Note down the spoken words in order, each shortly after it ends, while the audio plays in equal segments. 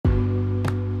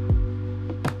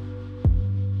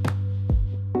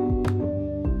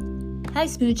Hi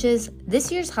Smooches!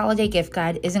 This year's holiday gift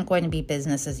guide isn't going to be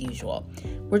business as usual.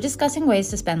 We're discussing ways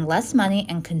to spend less money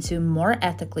and consume more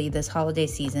ethically this holiday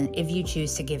season if you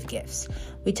choose to give gifts.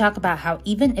 We talk about how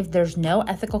even if there's no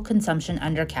ethical consumption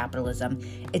under capitalism,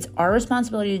 it's our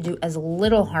responsibility to do as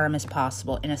little harm as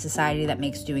possible in a society that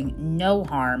makes doing no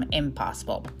harm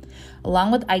impossible.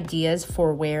 Along with ideas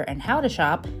for where and how to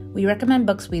shop, we recommend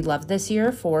books we love this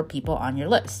year for people on your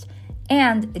list.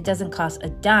 And it doesn't cost a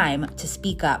dime to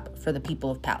speak up for the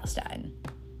people of Palestine.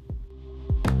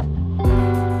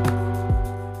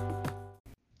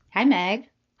 Hi, Meg.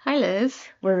 Hi, Liz.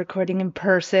 We're recording in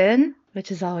person, which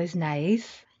is always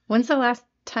nice. When's the last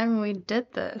time we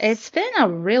did this? It's been a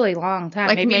really long time.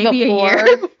 Like maybe before, a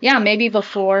year? Yeah, maybe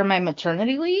before my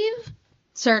maternity leave.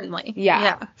 Certainly.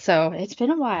 Yeah. So it's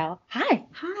been a while. Hi.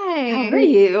 Hi. How are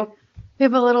you? We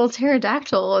have a little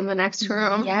pterodactyl in the next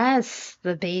room. Yes,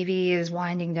 the baby is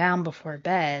winding down before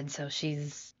bed, so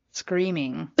she's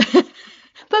screaming.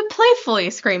 But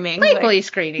playfully screaming. Playfully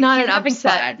screaming. Not She's an having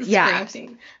upset fun. Yeah.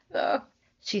 screaming. So.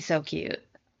 She's so cute.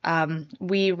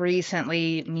 We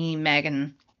recently, me, Meg,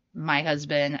 and my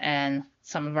husband, and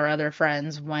some of our other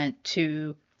friends went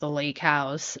to the lake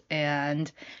house,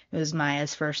 and it was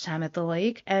Maya's first time at the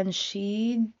lake, and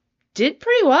she did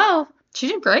pretty well. She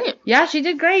did great. Yeah, she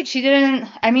did great.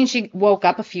 She woke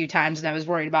up a few times, and I was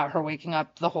worried about her waking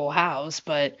up the whole house,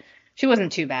 but she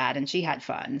wasn't too bad, and she had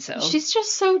fun, so. She's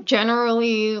just so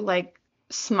generally, like,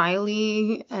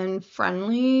 smiley and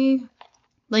friendly.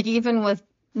 Like, even with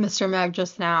Mr. Meg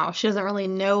just now, she doesn't really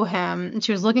know him, and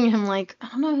she was looking at him like, I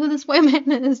don't know who this white man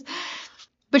is.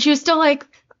 But she was still like,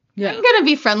 Yeah. I'm gonna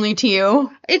be friendly to you.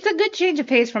 It's a good change of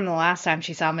pace from the last time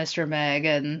she saw Mr. Meg,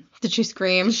 and Did she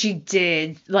scream? she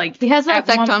did. Like, He has that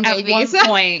effect on babies. At one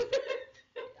point,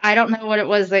 I don't know what it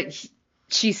was that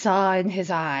she saw in his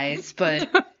eyes, but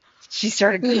she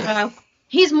started crying. Yeah.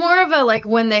 He's more of a, like,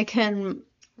 when they can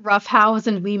roughhouse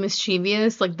and be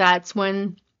mischievous, like, that's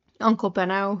when Uncle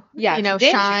Benno, Yeah,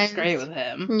 shines. She's great with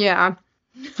him. Yeah.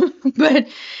 But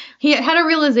he had a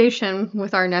realization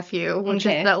with our nephew, which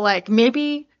is that, like,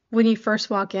 maybe when you first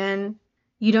walk in,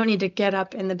 you don't need to get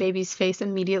up in the baby's face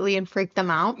immediately and freak them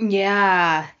out.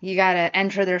 Yeah, you gotta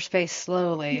enter their space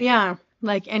slowly. Yeah,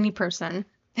 like any person.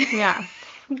 Yeah.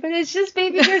 But it's just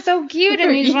babies are so cute,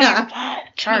 and you just want to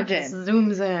charge in.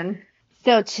 Zooms in.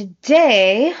 So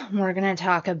today, we're going to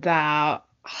talk about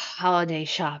holiday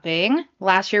shopping.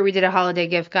 Last year, we did a holiday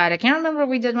gift guide. I can't remember if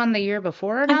we did one the year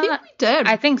before or not. I think we did.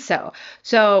 I think so.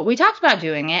 So we talked about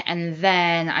doing it, and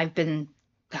then I've been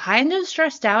kind of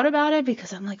stressed out about it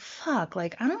because I'm like, fuck,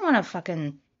 like, I don't want to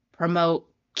fucking promote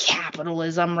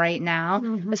capitalism right now,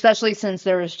 especially since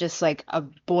there was just, like, a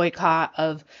boycott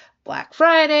of Black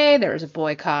Friday, there was a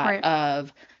boycott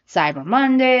of Cyber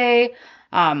Monday,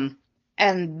 and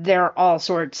there are all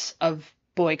sorts of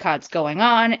boycotts going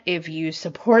on. If you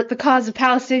support the cause of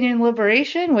Palestinian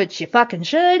liberation, which you fucking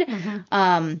should,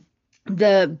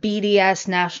 the BDS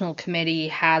National Committee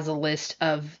has a list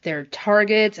of their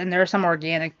targets, and there are some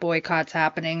organic boycotts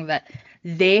happening that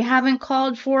they haven't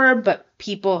called for, but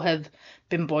people have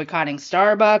been boycotting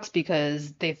Starbucks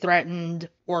because they threatened,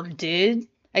 or did,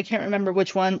 I can't remember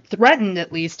which one, threatened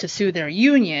at least to sue their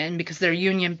union because their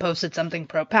union posted something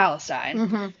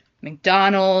pro-Palestine.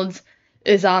 McDonald's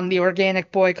is on the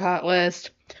organic boycott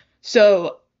list.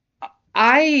 So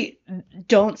I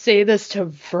don't say this to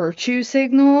virtue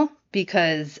signal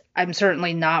because I'm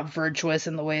certainly not virtuous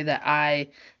in the way that I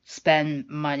spend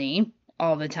money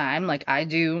all the time. Like I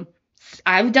do.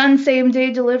 I've done same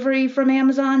day delivery from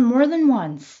Amazon more than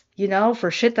once, for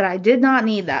shit that I did not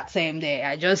need that same day.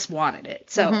 I just wanted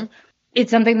it. So it's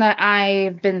something that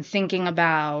I've been thinking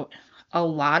about a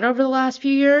lot over the last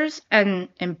few years. And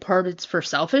in part it's for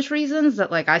selfish reasons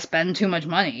that like I spend too much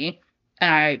money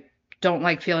and I don't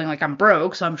like feeling like I'm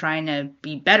broke. So I'm trying to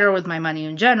be better with my money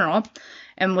in general.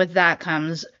 And with that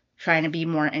comes trying to be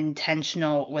more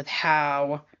intentional with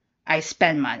how I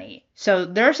spend money. So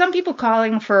there are some people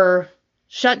calling for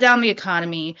shut down the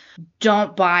economy,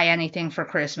 don't buy anything for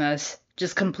Christmas,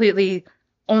 just completely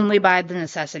only buy the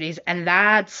necessities, and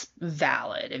that's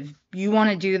valid. If you want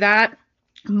to do that,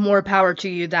 more power to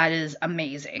you, that is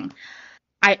amazing.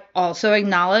 I also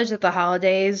acknowledge that the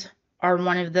holidays are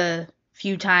one of the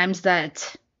few times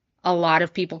that a lot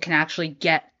of people can actually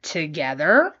get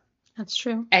together. That's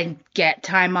true. And get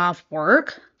time off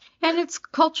work. And it's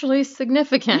culturally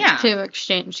significant to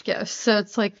exchange gifts. So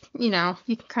it's like, you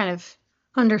can kind of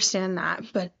understand that.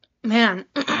 But man,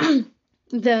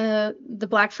 the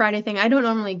Black Friday thing, I don't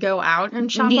normally go out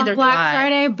and shop on Black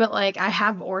Friday, but like I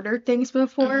have ordered things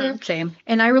before. Same.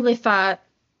 And I really thought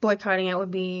boycotting it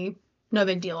would be no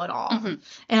big deal at all. Mm-hmm.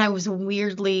 And I was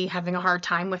weirdly having a hard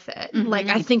time with it. Like,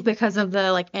 I think because of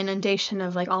the, like, inundation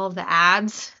of, like, all of the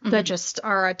ads that just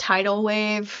are a tidal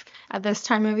wave at this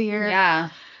time of year. Yeah.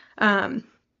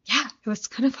 Yeah, it was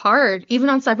kind of hard. Even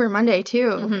on Cyber Monday,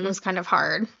 too, it was kind of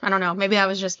hard. I don't know. Maybe that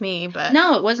was just me, but...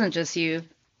 No, it wasn't just you.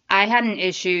 I had an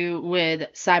issue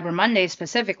with Cyber Monday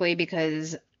specifically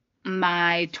because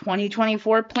my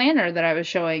 2024 planner that I was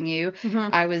showing you,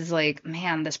 I was like,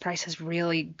 man, this price is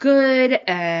really good,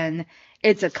 and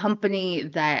it's a company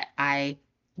that I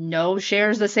know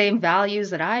shares the same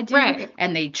values that I do,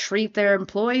 and they treat their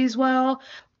employees well,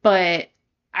 but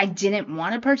I didn't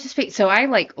want to participate, so I,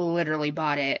 like, literally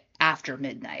bought it after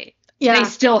midnight. Yeah. They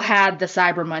still had the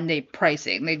Cyber Monday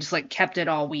pricing. They just, like, kept it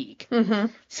all week.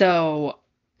 So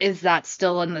is that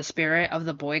still in the spirit of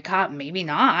the boycott? Maybe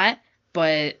not,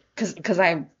 but... Because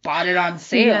I bought it on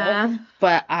sale,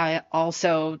 but I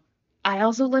also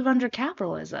live under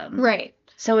capitalism. Right.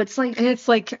 So it's like... And it's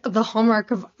like the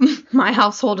hallmark of my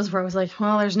household is where I was like,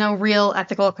 well, there's no real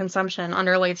ethical consumption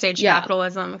under late-stage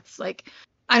capitalism. It's like,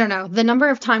 I don't know, the number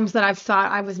of times that I've thought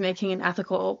I was making an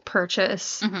ethical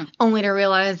purchase only to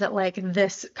realize that, like,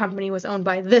 this company was owned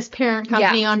by this parent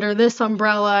company under this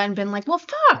umbrella and been like, well,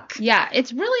 fuck. Yeah,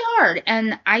 it's really hard.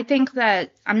 And I think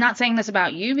that, I'm not saying this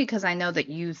about you because I know that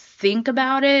you think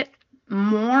about it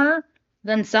more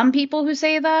than some people who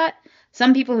say that.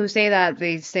 Some people who say that,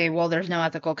 they say, well, there's no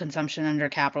ethical consumption under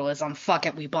capitalism. Fuck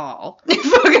it, we ball.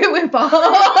 Fuck it, we ball.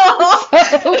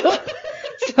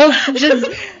 So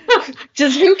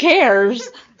just who cares?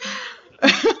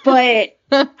 But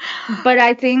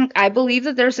I believe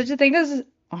that there's such a thing as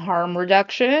harm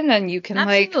reduction, and you can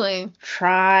like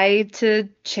try to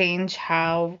change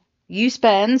how you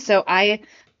spend. So I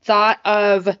thought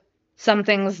of some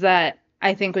things that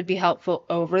I think would be helpful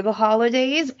over the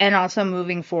holidays and also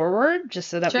moving forward, just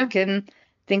so that we can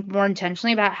think more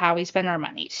intentionally about how we spend our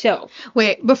money. So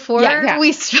wait, before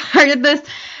we started this,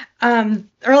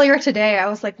 earlier today, I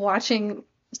was like watching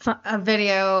a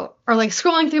video or like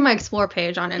scrolling through my Explore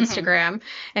page on Instagram,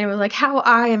 and it was like how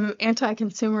I am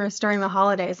anti-consumerist during the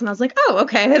holidays, and I was like, oh,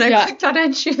 okay. And I clicked on it,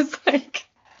 and she was like,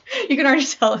 you can already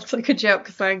tell it's like a joke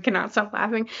because I cannot stop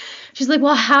laughing. She's like,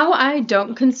 well, how I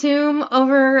don't consume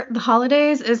over the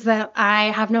holidays is that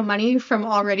I have no money from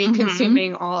already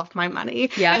consuming all of my money.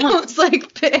 Yeah. And I was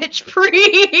like, bitch,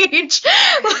 preach.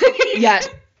 Yeah.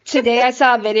 Today I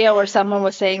saw a video where someone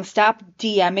was saying, stop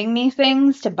DMing me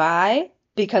things to buy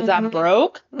because I'm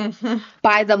broke.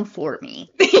 Buy them for me.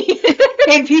 That's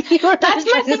my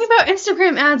thing about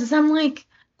Instagram ads is I'm like,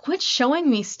 quit showing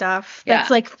me stuff that's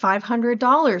like $500,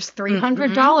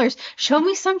 $300. Show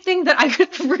me something that I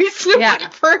could reasonably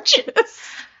purchase.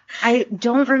 I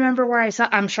don't remember where I saw.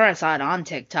 I'm sure I saw it on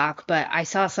TikTok, but I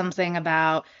saw something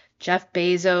about Jeff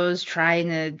Bezos trying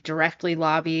to directly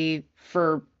lobby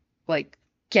for like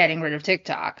getting rid of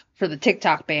TikTok, for the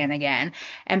TikTok ban again.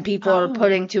 And people are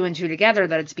putting two and two together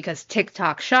that it's because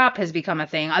TikTok Shop has become a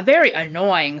thing, a very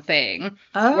annoying thing,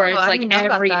 where it's like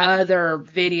every other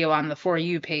video on the For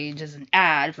You page is an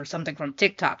ad for something from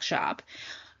TikTok Shop.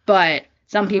 But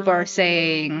some people are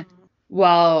saying,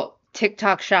 well,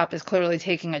 TikTok Shop is clearly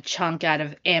taking a chunk out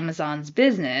of Amazon's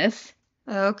business.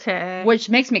 Okay. Which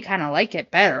makes me kind of like it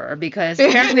better because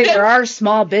apparently there are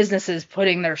small businesses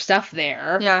putting their stuff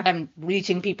there and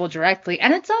reaching people directly.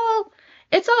 And it's all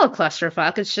a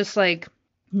clusterfuck. It's just like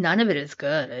none of it is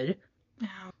good. No.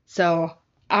 So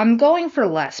I'm going for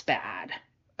less bad.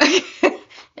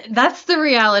 That's the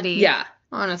reality. Yeah.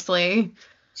 Honestly.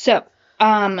 So,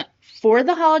 for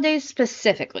the holidays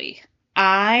specifically,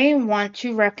 I want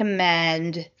to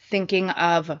recommend thinking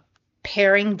of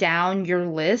paring down your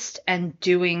list and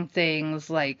doing things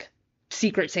like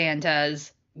Secret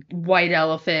Santas, white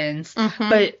elephants,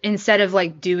 but instead of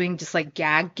like doing just like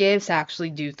gag gifts,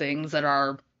 actually do things that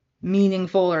are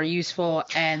meaningful or useful.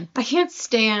 And I can't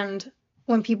stand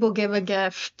when people give a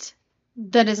gift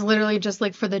that is literally just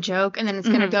like for the joke, and then it's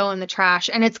going to go in the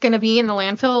trash, and it's going to be in the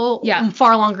landfill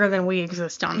far longer than we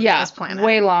exist on this planet.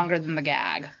 Way longer than the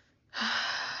gag.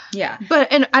 Yeah.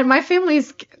 But at my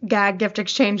family's gag gift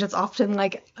exchange, it's often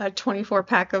like a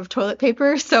 24-pack of toilet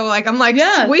paper. So like I'm like,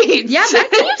 sweet. Yeah,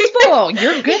 that's useful.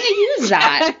 You're going to use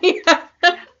that.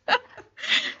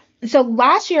 So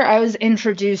last year I was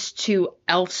introduced to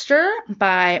Elfster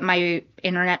by my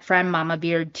internet friend, Mama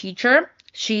Beard Teacher.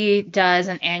 She does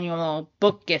an annual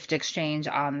book gift exchange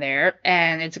on there,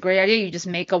 and it's a great idea. You just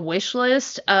make a wish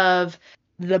list of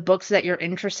the books that you're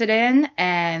interested in,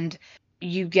 and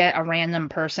you get a random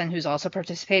person who's also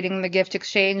participating in the gift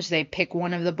exchange. They pick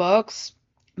one of the books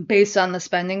based on the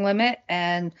spending limit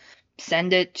and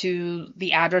send it to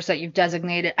the address that you've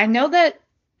designated. I know that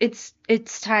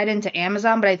it's tied into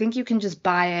Amazon, but I think you can just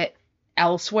buy it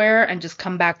elsewhere and just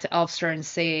come back to Elfster and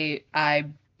say, I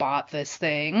bought this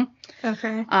thing.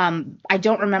 Okay. I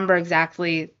don't remember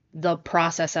exactly the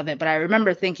process of it, but I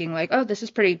remember thinking like, oh, this is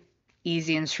pretty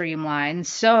easy and streamlined.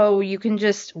 So you can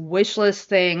just wish list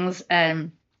things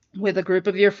and with a group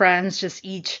of your friends, just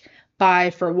each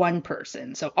buy for one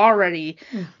person. So already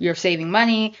you're saving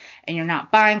money and you're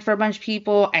not buying for a bunch of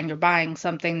people and you're buying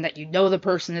something that you know the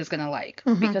person is going to like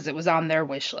because it was on their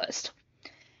wish list.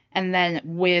 And then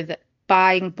with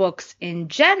buying books in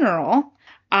general,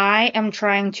 I am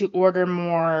trying to order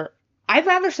more. I'd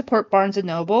rather support Barnes &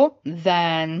 Noble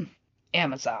than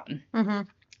Amazon.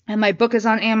 And my book is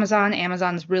on Amazon.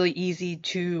 Amazon's really easy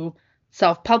to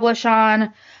self-publish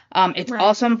on. It's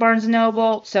also on Barnes &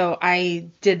 Noble. So I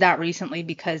did that recently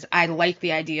because I like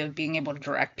the idea of being able to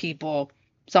direct people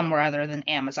somewhere other than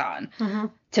Amazon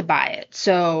to buy it.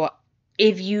 So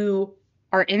if you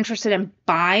are interested in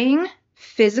buying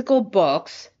physical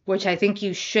books, which I think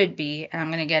you should be, and I'm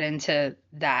going to get into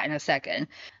that in a second,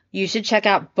 you should check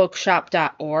out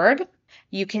bookshop.org.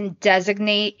 You can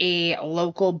designate a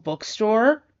local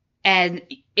bookstore, and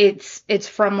it's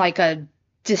from like a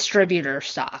distributor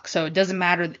stock. So it doesn't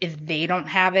matter if they don't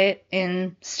have it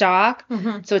in stock.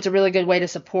 So it's a really good way to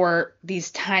support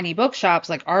these tiny bookshops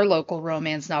like our local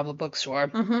romance novel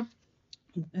bookstore.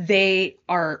 They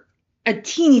are a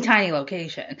teeny tiny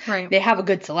location. They have a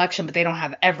good selection, but they don't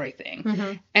have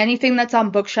everything. Anything that's on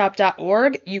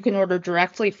bookshop.org, you can order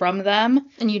directly from them.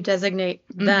 And you designate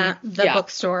the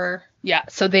bookstore. Yeah,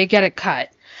 so they get it cut.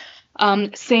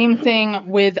 Same thing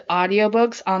with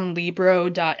audiobooks on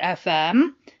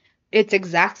Libro.fm. It's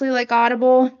exactly like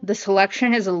Audible. The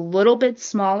selection is a little bit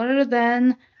smaller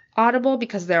than Audible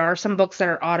because there are some books that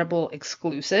are Audible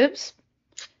exclusives.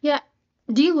 Yeah.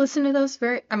 Do you listen to those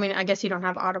I guess you don't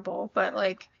have Audible, but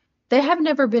like they have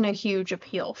never been a huge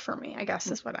appeal for me, I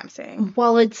guess is what I'm saying.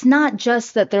 Well, it's not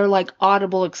just that they're like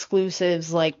Audible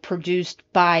exclusives like produced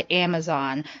by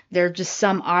Amazon. They're just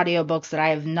some audiobooks that I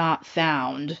have not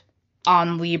found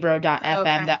on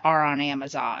Libro.fm that are on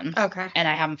Amazon. And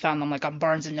I haven't found them like on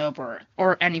Barnes & Noble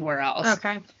or anywhere else.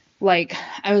 Like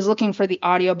I was looking for the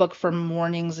audiobook for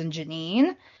Mornings and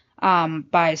Janine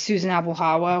by Susan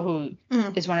Abuhawa,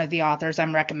 who is one of the authors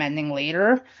I'm recommending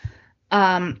later.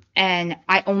 And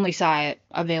I only saw it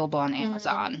available on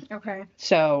Amazon.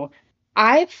 So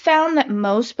I found that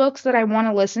most books that I want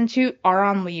to listen to are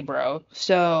on Libro.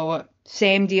 So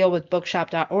same deal with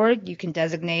bookshop.org. You can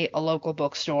designate a local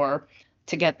bookstore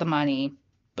to get the money.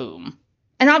 Boom.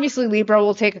 And obviously Libro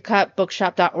will take a cut.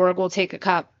 Bookshop.org will take a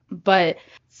cut. But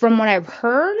from what I've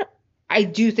heard, I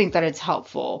do think that it's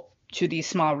helpful to these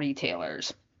small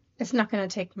retailers. It's not going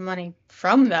to take money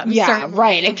from them. Yeah, certainly.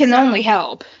 Right. It can only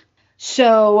help.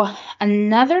 So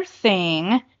another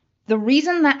thing, the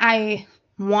reason that I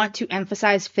want to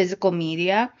emphasize physical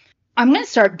media, I'm going to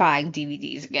start buying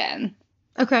DVDs again.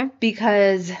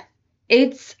 Because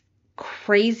it's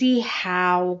crazy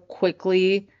how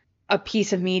quickly a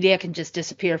piece of media can just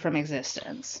disappear from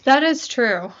existence. That is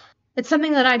true. It's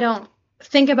something that I don't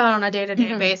think about on a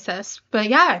day-to-day basis. But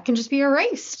yeah, it can just be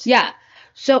erased. Yeah.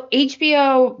 So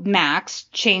HBO Max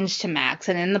changed to Max,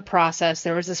 and in the process,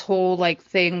 there was this whole like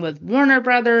thing with Warner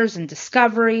Brothers and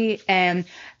Discovery, and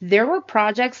there were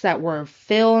projects that were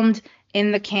filmed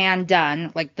in the can,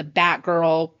 done, like the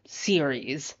Batgirl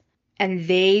series, and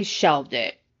they shelved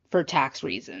it for tax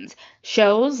reasons.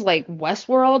 Shows like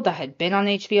Westworld that had been on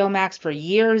HBO Max for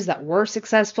years, that were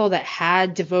successful, that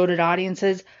had devoted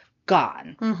audiences,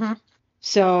 gone.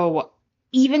 So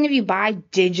even if you buy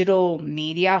digital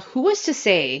media, who is to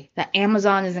say that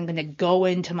Amazon isn't going to go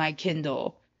into my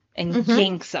Kindle and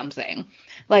yank something?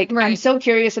 Like, I'm so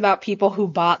curious about people who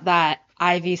bought that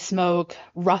Ivy Smoke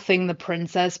Roughing the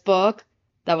Princess book.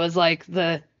 That was like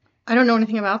the... I don't know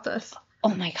anything about this.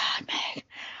 Oh my God, Meg.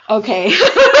 Okay.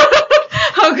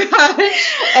 Oh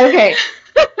gosh. Okay.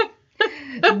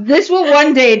 This will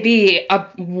one day be a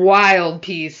wild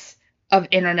piece of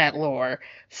internet lore.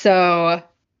 So,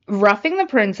 Roughing the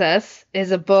Princess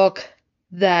is a book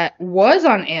that was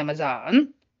on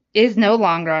Amazon, is no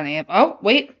longer on Amazon. Oh,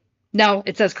 wait. No,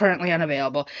 it says currently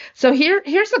unavailable. So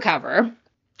here's the cover.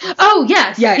 Oh,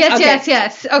 yes.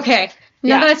 Yes. Okay.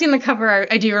 Now that I've seen the cover,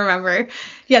 I do remember.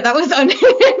 Yeah, that was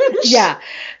unhinged. Yeah.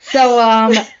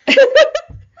 So,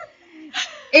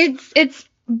 it's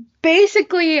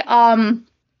basically,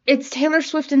 it's Taylor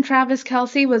Swift and Travis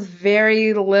Kelce with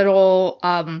very little,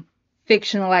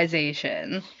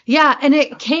 fictionalization. Yeah, and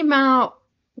it came out,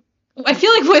 I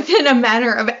feel like within a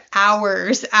matter of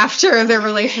hours after their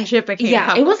relationship became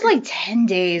public. It was like 10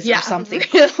 days or something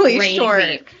really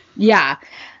short. Yeah.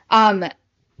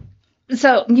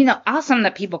 So, awesome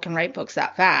that people can write books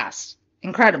that fast.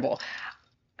 Incredible.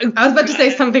 I was about to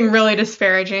say something really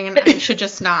disparaging, and I should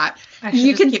just not.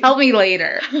 You can tell me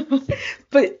later.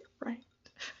 But right.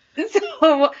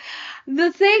 So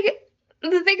the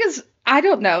thing is, I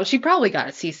don't know. She probably got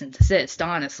a cease and desist,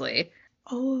 honestly.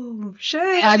 Oh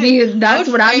shit! I mean, that's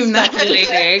what I'm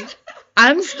speculating.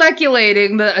 I'm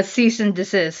speculating that a cease and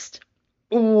desist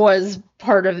was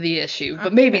part of the issue,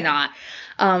 but maybe not.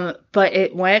 But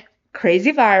it went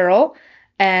crazy viral,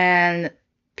 and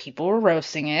people were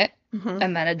roasting it,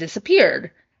 and then it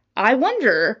disappeared. I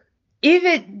wonder if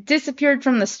it disappeared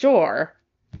from the store,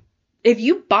 if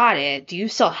you bought it, do you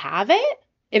still have it?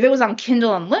 If it was on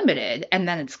Kindle Unlimited and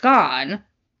then it's gone,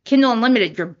 Kindle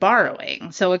Unlimited you're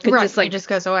borrowing, so it could it just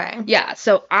goes away. Yeah,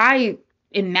 so I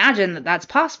imagine that that's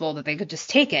possible, that they could just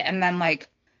take it. And then, like,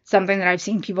 something that I've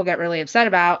seen people get really upset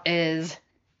about is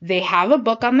they have a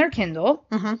book on their Kindle.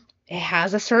 It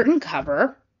has a certain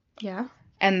cover. Yeah.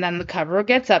 And then the cover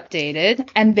gets updated,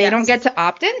 and they don't get to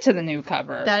opt into the new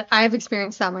cover. That I've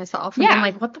experienced that myself. And I'm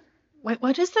like,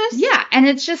 what is this? Yeah, and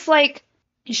it's just like,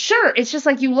 sure, it's just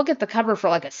like you look at the cover for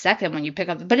like a second when you pick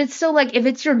up, but it's still like, if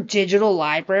it's your digital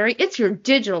library, it's your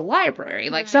digital library.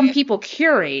 Like, some people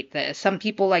curate this. Some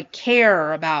people like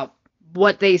care about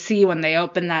what they see when they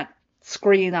open that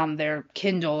screen on their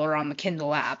Kindle or on the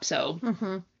Kindle app.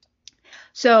 So,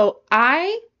 so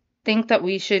I think that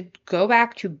we should go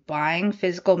back to buying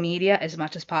physical media as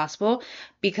much as possible,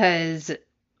 because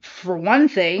for one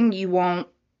thing, you won't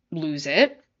lose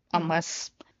it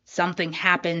unless something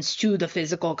happens to the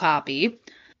physical copy.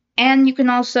 And you can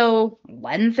also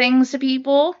lend things to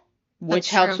people, which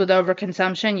helps with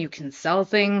overconsumption. You can sell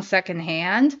things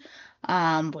secondhand,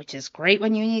 which is great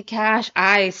when you need cash.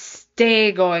 I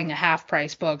stay going to Half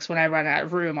Price Books when I run out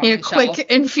of room on my quick shelf.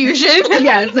 Infusion.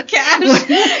 Yes. Cash.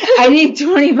 I need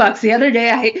 $20. The other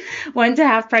day I went to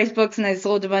Half Price Books and I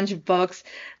sold a bunch of books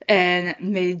and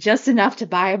made just enough to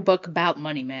buy a book about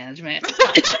money management.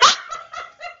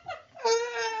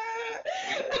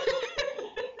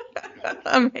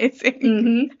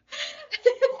 Amazing.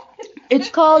 It's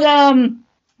called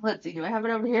let's see, do I have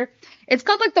it over here? It's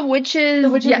called like The Witch's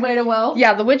Way to Wealth.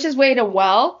 Yeah, The Witch's Way to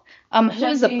Wealth.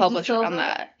 Who's the publisher on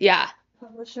that? Yeah.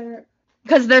 Publisher.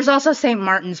 Because there's also St.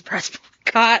 Martin's Press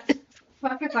Boycott.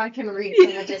 Fuck if I can read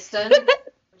from a distance. It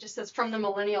just says from the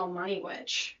Millennial Money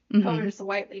Witch. Oh, there's a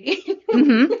white lady.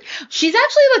 She's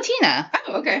actually Latina.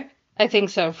 Oh, okay. I think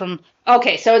so. So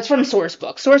it's from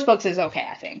Sourcebooks. Sourcebooks is okay,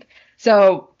 I think.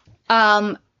 So,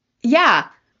 yeah,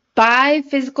 buy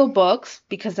physical books,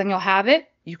 because then you'll have it.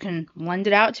 You can lend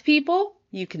it out to people.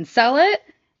 You can sell it,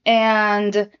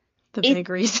 and the big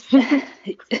reason.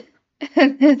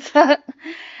 It's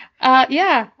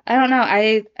yeah, I don't know.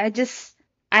 I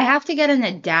have to get an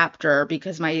adapter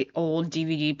because my old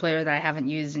DVD player that I haven't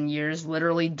used in years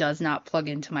literally does not plug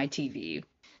into my TV.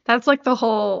 That's like the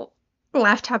whole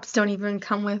laptops don't even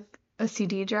come with a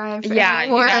CD drive. Yeah,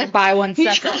 anymore. You gotta buy one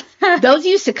separate. Those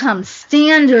used to come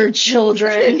standard,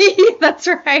 children. That's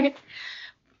right.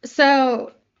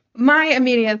 So my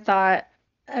immediate thought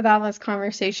about this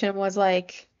conversation was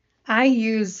like, I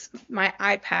use my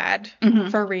iPad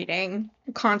for reading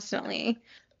constantly,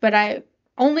 but I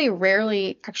only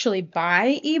rarely actually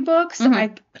buy ebooks.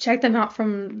 I check them out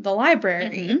from the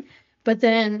library. But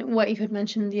then what you had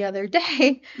mentioned the other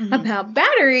day about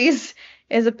batteries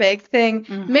is a big thing.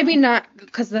 Maybe not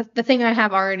because the thing I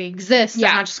have already exists. Yeah.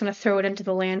 I'm not just going to throw it into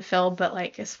the landfill, but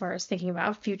like as far as thinking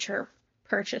about future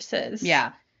purchases.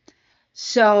 Yeah.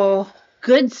 So,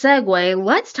 good segue.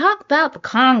 Let's talk about the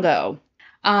Congo.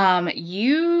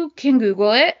 You can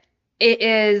Google it. It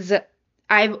is,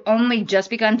 I've only just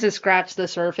begun to scratch the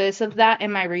surface of that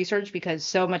in my research because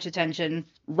so much attention,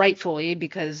 rightfully,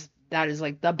 because that is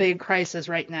like the big crisis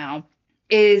right now,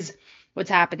 is what's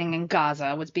happening in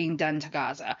Gaza, what's being done to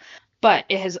Gaza. But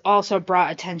it has also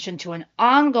brought attention to an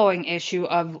ongoing issue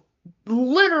of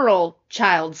literal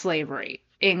child slavery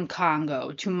in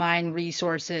Congo to mine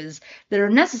resources that are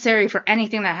necessary for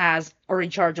anything that has a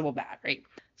rechargeable battery.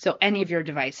 So any of your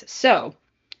devices. So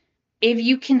if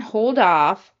you can hold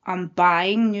off on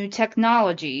buying new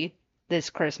technology this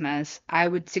Christmas, I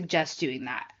would suggest doing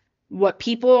that. What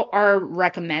people are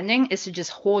recommending is to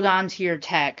just hold on to your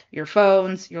tech, your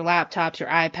phones, your laptops, your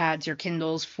iPads, your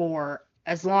Kindles for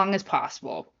as long as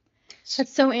possible.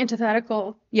 That's so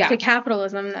antithetical to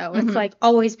capitalism, though. It's like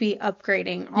always be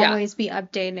upgrading, always be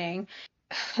updating.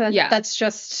 That's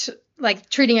just like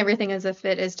treating everything as if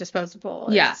it is disposable.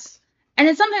 Yeah. And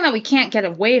it's something that we can't get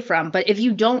away from, but if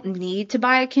you don't need to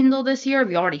buy a Kindle this year, if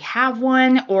you already have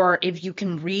one, or if you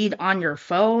can read on your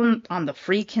phone on the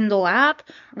free Kindle app,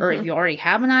 or if you already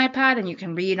have an iPad and you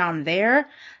can read on there,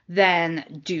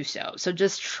 then do so. So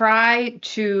just try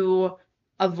to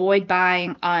avoid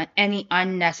buying any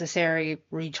unnecessary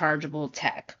rechargeable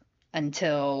tech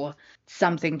until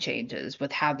something changes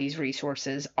with how these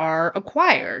resources are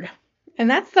acquired. And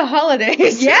that's the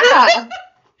holidays. Yeah.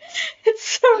 It's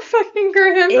so fucking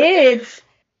grim. It's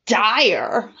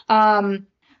dire. But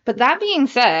that being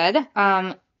said,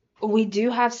 we do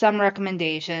have some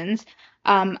recommendations.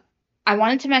 I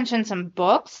wanted to mention some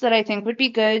books that I think would be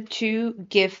good to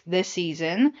gift this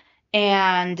season.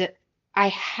 And I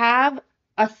have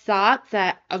a thought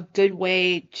that a good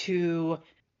way to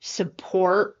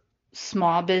support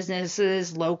small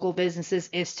businesses, local businesses,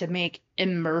 is to make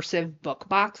immersive book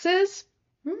boxes.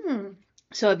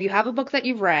 So if you have a book that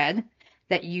you've read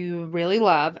that you really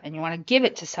love and you want to give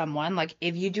it to someone, like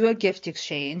if you do a gift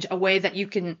exchange, a way that you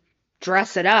can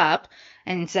dress it up,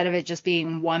 and instead of it just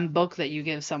being one book that you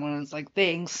give someone, it's like,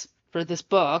 thanks for this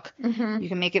book, you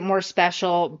can make it more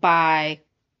special by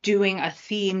doing a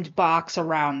themed box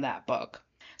around that book.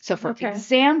 So for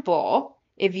example,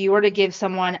 if you were to give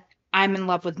someone I'm in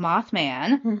Love with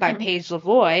Mothman by Paige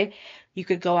Lavoie, you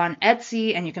could go on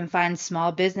Etsy and you can find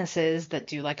small businesses that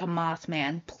do like a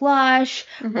Mothman plush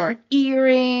or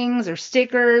earrings or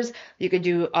stickers. You could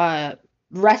do a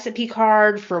recipe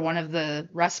card for one of the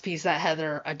recipes that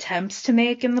Heather attempts to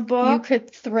make in the book. You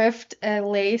could thrift a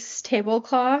lace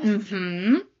tablecloth.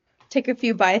 Take a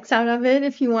few bites out of it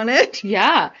if you wanted.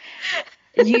 Yeah.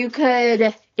 You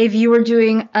could, if you were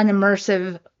doing an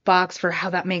immersive box for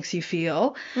how that makes you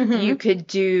feel, you could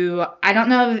do, I don't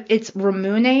know if it's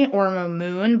Ramune or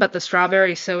Mamoon, but the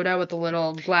strawberry soda with the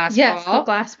little glass ball. Yes, the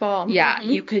glass ball. Yeah,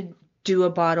 you could do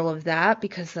a bottle of that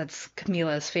because that's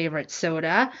Camila's favorite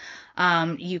soda.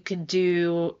 You could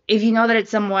do, if you know that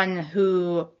it's someone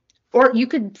who, or you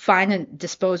could find a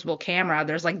disposable camera.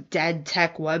 There's like dead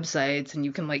tech websites and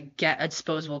you can like get a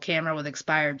disposable camera with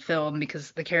expired film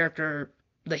because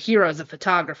the hero is a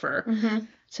photographer.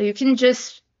 So you can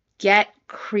just get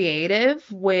creative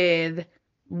with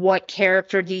what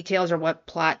character details or what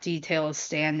plot details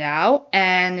stand out.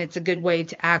 And it's a good way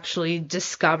to actually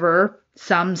discover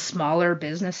some smaller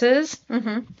businesses.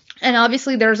 And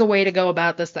obviously there's a way to go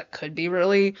about this that could be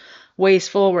really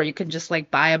wasteful, where you can just like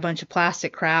buy a bunch of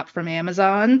plastic crap from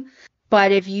Amazon.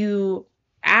 But if you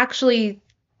actually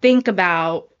think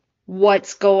about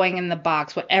what's going in the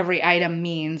box, what every item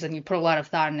means, and you put a lot of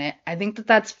thought in it, I think that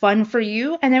that's fun for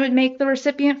you, and it would make the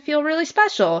recipient feel really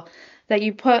special that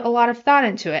you put a lot of thought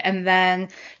into it. And then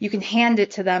you can hand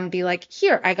it to them and be like,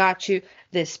 here, I got you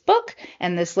this book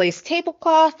and this lace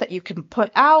tablecloth that you can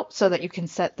put out so that you can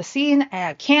set the scene,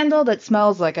 and a candle that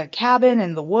smells like a cabin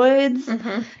in the woods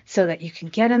so that you can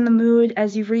get in the mood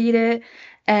as you read it.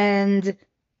 And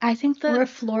I think that... Or a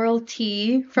floral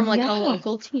tea from like a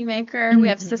local tea maker. We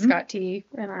have Siscott tea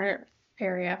in our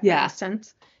area, for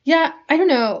instance. Yeah, I don't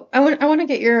know. I want to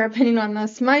get your opinion on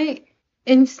this. My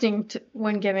instinct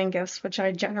when giving gifts, which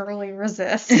I generally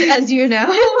resist, as you know,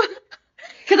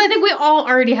 because I think we all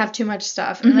already have too much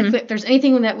stuff. And like if there's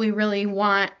anything that we really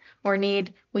want or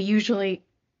need, we usually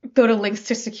go to lengths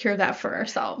to secure that for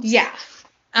ourselves. Yeah.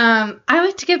 I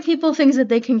like to give people things that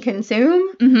they can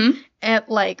consume, at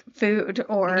like food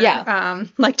or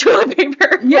like toilet paper,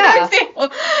 for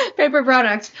example, paper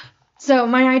products. So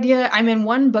my idea, I'm in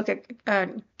one book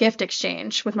gift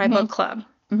exchange with my book club.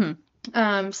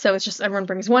 So it's just everyone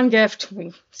brings one gift.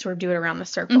 We sort of do it around the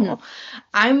circle.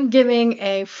 I'm giving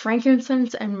a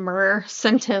frankincense and myrrh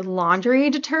scented laundry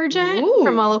detergent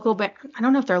from a local brand. I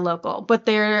don't know if they're local, but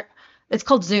it's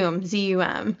called Zoom,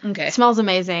 Z-U-M. Okay. It smells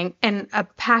amazing. And a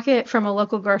packet from a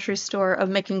local grocery store of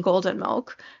making golden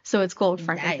milk. So it's gold,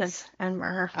 frankincense, and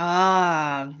myrrh.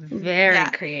 Ah, very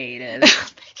creative.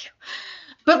 Thank you.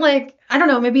 But like, I don't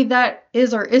know, maybe that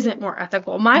is or isn't more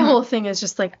ethical. My whole thing is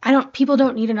just like, people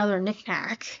don't need another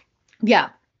knickknack. Yeah.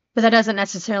 But that doesn't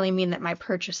necessarily mean that my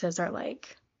purchases are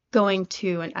like going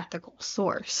to an ethical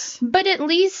source. But at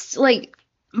least like,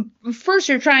 first,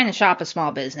 you're trying to shop a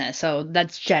small business, so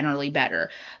that's generally better.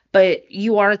 But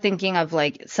you are thinking of,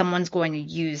 like, someone's going to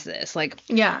use this. Like,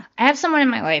 I have someone in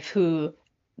my life who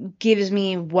gives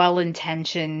me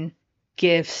well-intentioned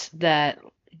gifts that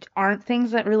aren't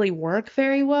things that really work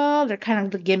very well. They're kind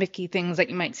of the gimmicky things that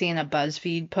you might see in a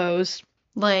BuzzFeed post.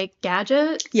 Like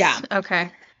gadgets? Yeah. Okay.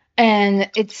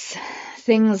 And it's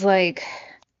things like...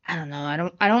 I don't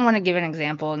know. I don't want to give an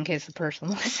example in case the person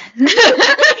listens.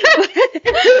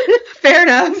 Fair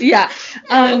enough. Yeah.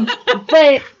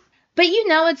 But you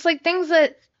know, it's like things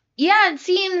that Yeah, it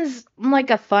seems like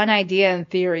a fun idea in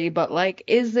theory, but like,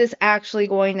 is this actually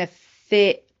going to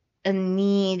fit a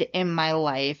need in my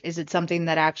life? Is it something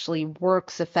that actually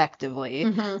works effectively?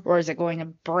 Mm-hmm. Or is it going to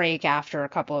break after a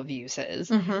couple of uses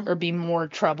Mm-hmm. or be more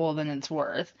trouble than it's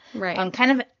worth? Right.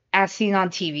 Kind of as seen on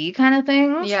TV kind of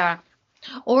things. Yeah.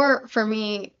 Or for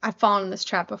me, I've fallen in this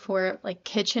trap before, like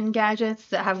kitchen gadgets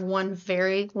that have one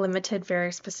very limited,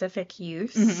 very specific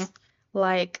use. Mm-hmm.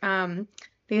 Like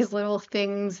these little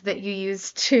things that you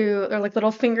use to, or like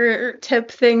little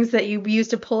fingertip things that you use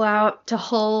to pull out to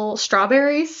hull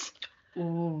strawberries.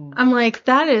 Ooh. I'm like,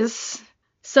 that is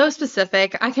so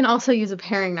specific. I can also use a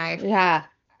paring knife. Yeah.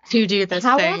 To do this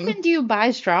How thing. often do you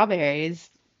buy strawberries?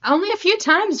 Only a few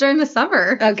times during the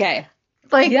summer. Okay.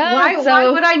 Like, yeah, why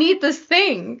would I need this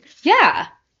thing? Yeah.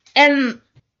 And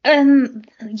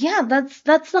yeah,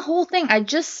 that's the whole thing.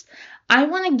 I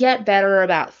want to get better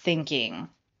about thinking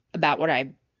about what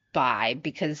I buy,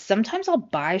 because sometimes I'll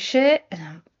buy shit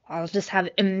and I'll just have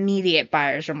immediate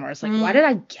buyer's remorse. Like, why did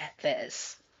I get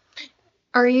this?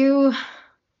 Are you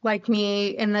like me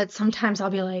in that sometimes I'll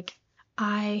be like,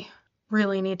 I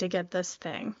really need to get this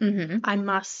thing. Mm-hmm. I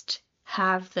must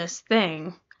have this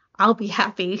thing. I'll be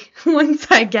happy once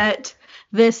I get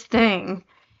this thing.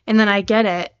 And then I get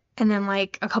it. And then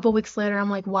like a couple weeks later, I'm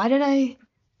like, why did I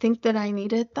think that I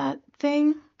needed that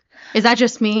thing? Is that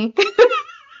just me?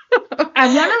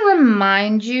 I want to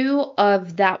remind you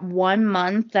of that 1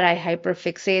 month that I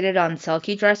hyperfixated on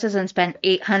Selkie dresses and spent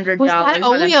 $800. Was that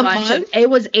only a month? It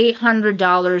was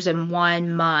 $800 in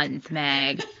 1 month,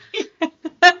 Meg.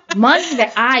 Money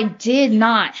that I did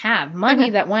not have.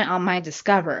 Money that went on my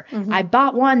Discover. Mm-hmm. I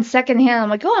bought one secondhand. I'm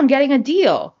like, oh, I'm getting a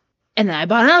deal. And then I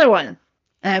bought another one.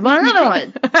 And I bought another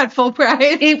one. At full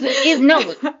price?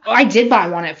 No, I did buy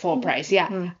one at full price, yeah.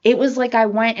 Mm. It was like I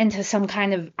went into some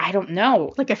kind of, I don't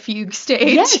know. Like a fugue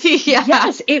stage? Yes, yeah.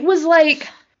 Yes. It was like,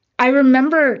 I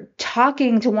remember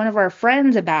talking to one of our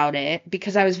friends about it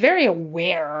because I was very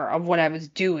aware of what I was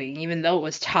doing, even though it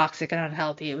was toxic and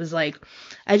unhealthy. It was like,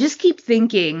 I just keep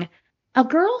thinking, a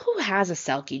girl who has a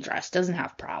Selkie dress doesn't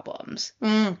have problems.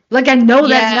 Mm. Like, I know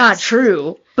that's not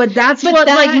true, but that's what,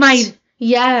 like, my...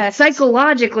 Yes.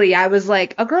 Psychologically, I was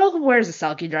like, a girl who wears a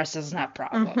Selkie dress doesn't have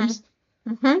problems.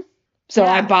 Mm-hmm. Mm-hmm. So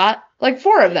I bought, like,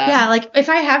 4 of them. Yeah, like, if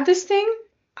I have this thing,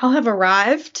 I'll have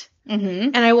arrived,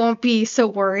 and I won't be so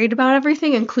worried about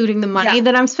everything, including the money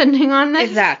that I'm spending on this.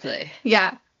 Exactly.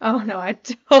 Yeah. Oh, no, I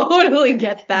totally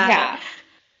get that.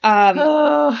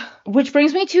 Yeah. Which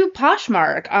brings me to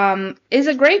Poshmark. Is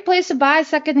a great place to buy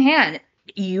secondhand.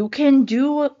 You can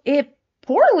do it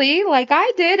poorly, like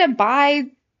I did, and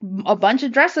buy a bunch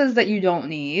of dresses that you don't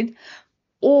need,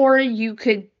 or you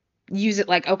could use it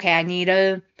like, okay, I need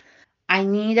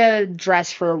a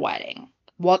dress for a wedding.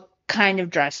 What kind of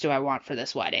dress do I want for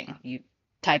this wedding? You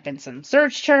type in some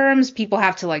search terms. People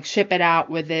have to like ship it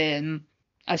out within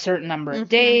a certain number of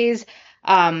days.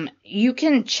 You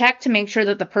can check to make sure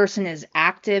that the person is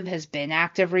active, has been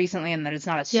active recently, and that it's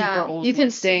not a super old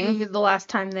listing. You can see the last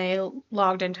time they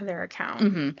logged into their account.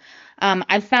 Mm-hmm.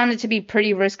 I found it to be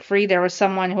pretty risk-free. There was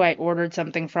someone who I ordered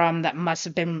something from that must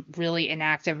have been really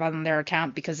inactive on their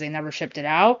account because they never shipped it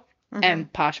out,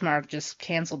 and Poshmark just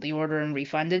canceled the order and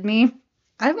refunded me.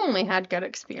 I've only had good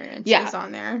experiences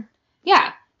on there.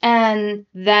 Yeah, and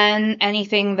then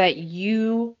anything that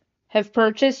you have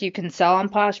purchased, you can sell on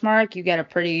Poshmark. You get a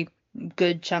pretty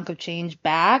good chunk of change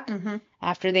back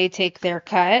after they take their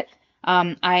cut.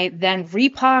 I then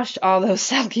reposhed all those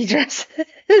Selkie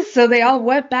dresses, so they all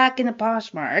went back into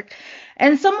Poshmark.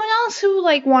 And someone else who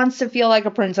like wants to feel like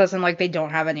a princess and like they don't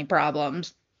have any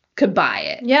problems could buy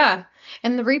it. Yeah,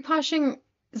 and the reposhing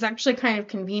is actually kind of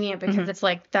convenient because it's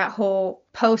like that whole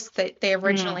post that they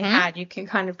originally had. You can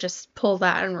kind of just pull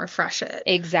that and refresh it.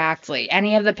 Exactly.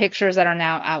 Any of the pictures that are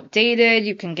now outdated,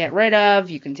 you can get rid of.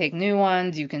 You can take new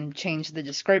ones. You can change the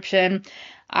description.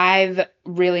 I've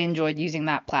really enjoyed using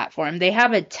that platform. They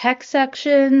have a tech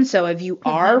section, so if you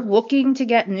are looking to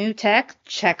get new tech,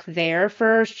 check there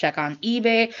first. Check on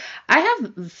eBay. I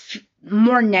have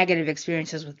more negative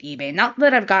experiences with eBay. Not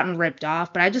that I've gotten ripped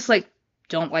off, but I just like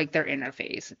don't like their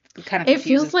interface. It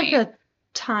feels like a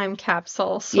time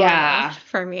capsule sort of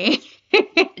for me.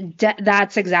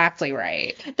 That's exactly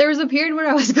right. There was a period where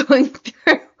I was going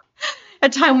through a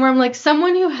time where I'm like,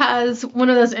 someone who has one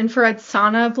of those infrared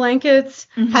sauna blankets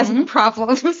has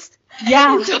problems.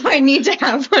 Yeah. So I need to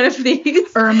have one of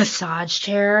these. Or a massage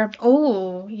chair.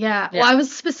 Oh, yeah. Well, I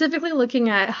was specifically looking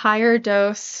at higher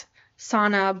dose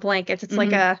sauna blankets. It's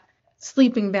like a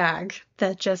sleeping bag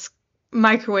that just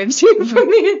microwaves you from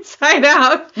the inside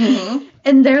out.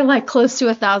 And they're like close to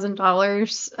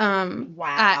 $1,000 wow.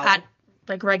 at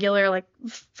like regular, like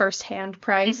first-hand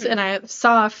price. And I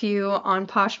saw a few on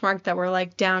Poshmark that were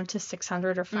like down to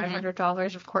 $600 or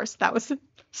 $500. Of course, that was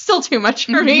still too much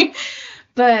for me.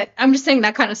 But I'm just saying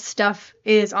that kind of stuff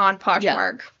is on Poshmark.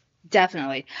 Yeah,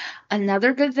 definitely.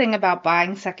 Another good thing about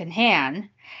buying secondhand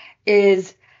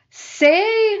is,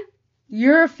 say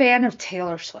you're a fan of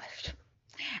Taylor Swift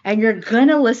and you're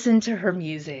gonna listen to her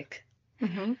music,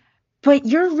 but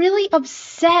you're really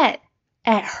upset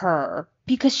at her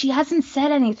because she hasn't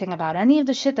said anything about any of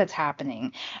the shit that's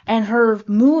happening, and her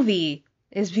movie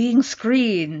is being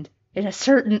screened in a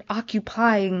certain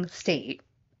occupying state.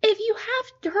 If you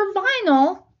have her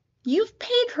vinyl, you've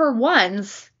paid her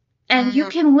once, and you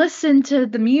can listen to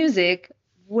the music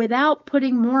without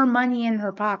putting more money in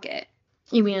her pocket.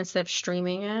 You mean instead of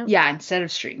streaming it? Yeah, instead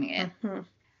of streaming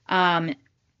it.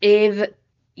 If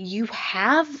you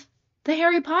have the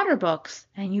Harry Potter books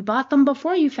and you bought them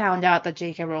before you found out that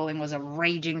J.K. Rowling was a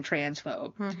raging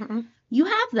transphobe, you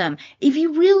have them. If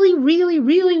you really, really,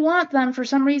 really want them for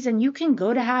some reason, you can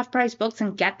go to Half Price Books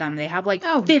and get them. They have like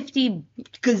 50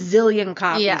 gazillion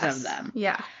copies of them.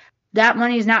 Yeah. That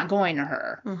money's not going to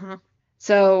her.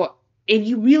 So if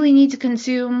you really need to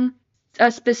consume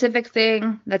a specific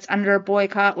thing that's under a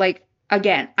boycott, like,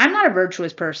 again, I'm not a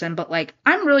virtuous person, but like,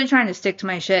 I'm really trying to stick to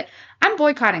my shit. I'm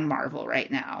boycotting Marvel right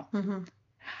now.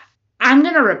 I'm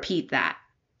going to repeat that.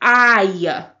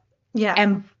 I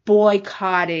am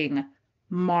boycotting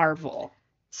Marvel.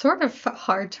 Sort of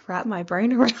hard to wrap my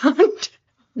brain around.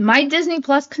 My Disney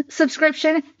Plus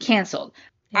subscription canceled.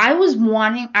 I've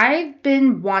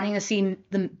been wanting to see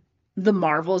the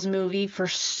Marvels movie for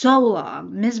so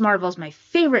long. Ms. Marvel's my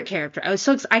favorite character.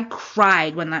 I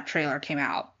cried when that trailer came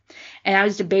out. And I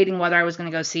was debating whether I was going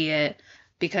to go see it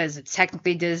because it's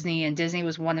technically Disney, and Disney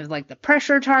was one of like the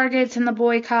pressure targets in the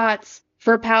boycotts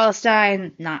for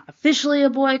Palestine. Not officially a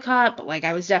boycott, but like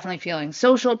I was definitely feeling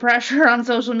social pressure on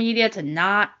social media to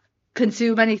not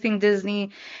consume anything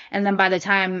Disney. And then by the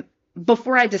time,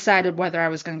 before I decided whether I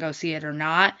was going to go see it or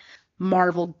not,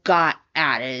 Marvel got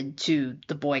added to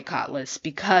the boycott list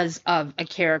because of a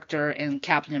character in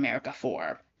Captain America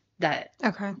 4 that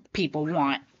people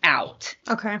want out.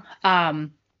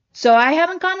 So I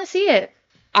haven't gone to see it.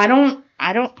 I don't know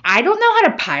how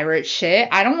to pirate shit.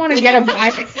 I don't want to get a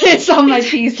virus on my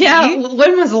PC. Yeah,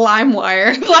 when was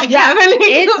LimeWire?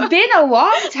 It's been a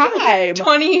long time.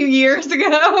 20 years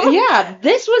ago. Yeah,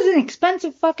 this was an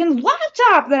expensive fucking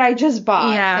laptop that I just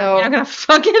bought. Yeah, so, you're not gonna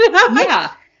fuck it up.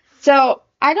 Yeah. So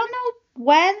I don't know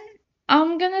when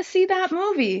I'm gonna see that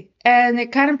movie, and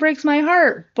it kind of breaks my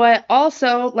heart. But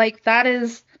also, like, that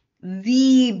is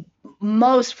the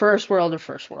most first world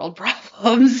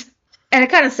problems. And it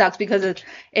kind of sucks because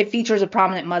it features a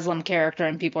prominent Muslim character,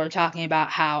 and people are talking about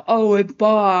how, it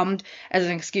bombed as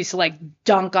an excuse to, like,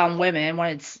 dunk on women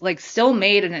when it's, like, still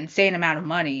made an insane amount of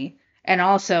money. And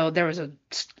also, there was a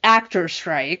actor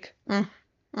strike,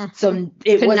 so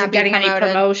it wasn't getting any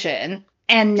promotion.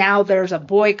 And now there's a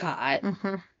boycott,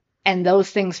 and those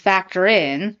things factor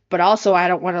in. But also, I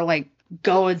don't want to, like,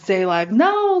 go and say, like,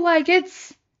 no, like,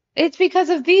 it's because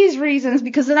of these reasons,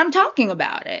 because then I'm talking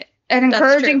about it. And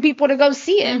encouraging people to go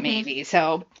see it, maybe.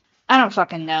 So, I don't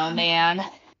fucking know, man.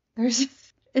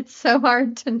 It's so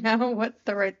hard to know what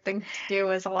the right thing to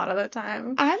do is a lot of the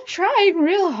time. I'm trying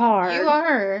real hard. You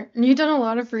are. And you've done a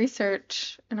lot of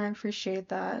research, and I appreciate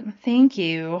that. Thank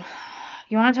you.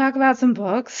 You want to talk about some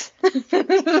books?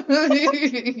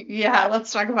 Yeah,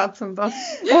 let's talk about some books.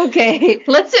 Okay.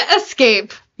 Let's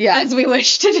escape. Yeah. As we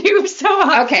wish to do so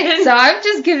often. Okay, so I've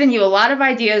just given you a lot of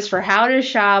ideas for how to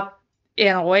shop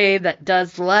in a way that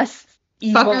does less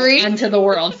evil onto the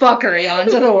world. Fuckery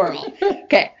onto the world.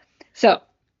 Okay, so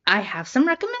I have some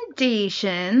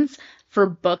recommendations for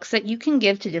books that you can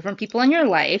give to different people in your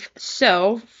life.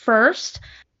 So first,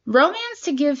 romance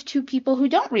to give to people who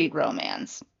don't read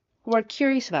romance, who are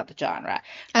curious about the genre.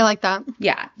 I like that.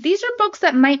 Yeah, these are books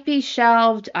that might be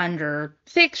shelved under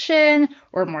fiction,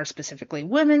 or more specifically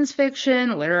women's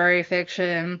fiction, literary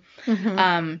fiction.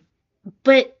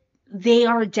 But they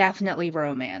are definitely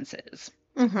romances.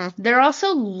 They're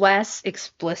also less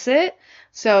explicit,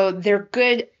 so they're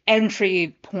good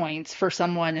entry points for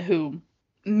someone who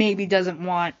maybe doesn't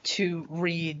want to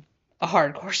read a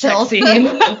hardcore sex scene.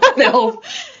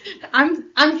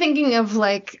 I'm thinking of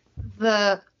like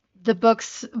the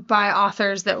books by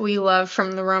authors that we love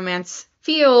from the romance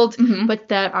field, but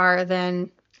that are then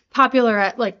popular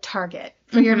at like Target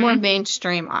for your more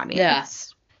mainstream audience. Yeah.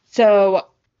 So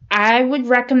I would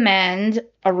recommend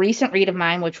a recent read of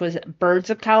mine, which was Birds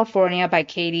of California by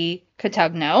Katie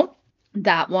Cotugno.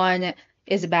 That one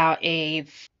is about a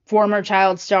former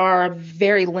child star,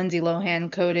 very Lindsay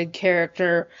Lohan-coded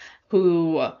character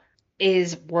who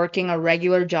is working a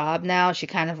regular job now. She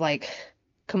kind of like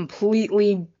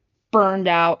completely burned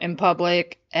out in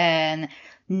public, and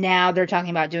now they're talking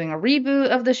about doing a reboot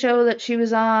of the show that she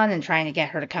was on and trying to get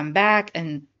her to come back,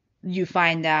 and you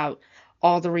find out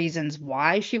all the reasons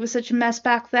why she was such a mess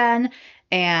back then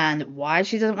and why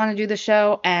she doesn't want to do the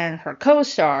show. And her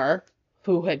co-star,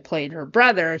 who had played her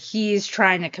brother, he's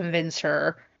trying to convince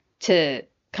her to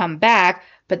come back,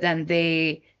 but then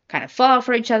they kind of fall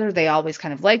for each other. They always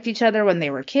kind of liked each other when they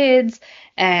were kids,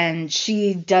 and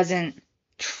she doesn't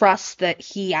trust that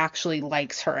he actually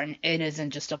likes her, and it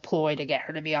isn't just a ploy to get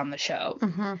her to be on the show.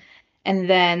 Mm-hmm. And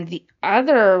then the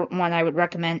other one I would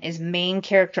recommend is Main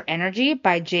Character Energy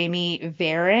by Jamie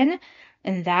Varon.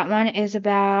 And that one is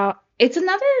it's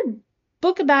another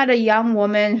book about a young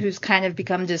woman who's kind of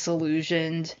become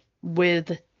disillusioned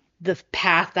with the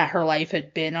path that her life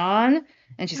had been on.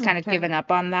 And she's kind of given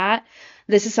up on that.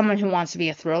 This is someone who wants to be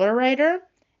a thriller writer,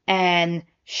 and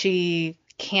she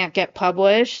can't get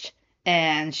published,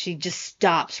 and she just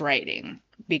stops writing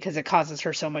because it causes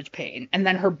her so much pain. And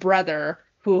then her brother,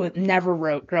 who never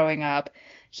wrote growing up,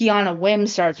 he on a whim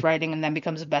starts writing and then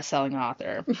becomes a best-selling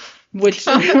author, which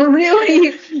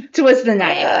really twists the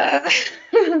knife.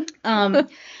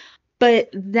 But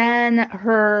then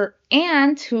her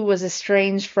aunt, who was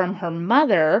estranged from her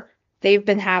mother, they've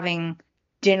been having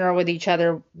dinner with each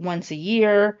other once a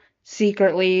year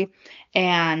secretly,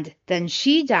 and then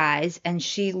she dies, and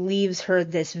she leaves her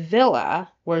this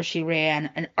villa where she ran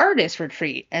an artist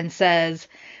retreat and says,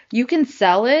 you can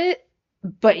sell it,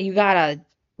 but you gotta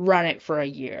run it for a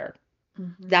year.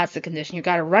 Mm-hmm. That's the condition. You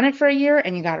gotta run it for a year,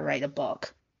 and you gotta write a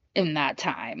book in that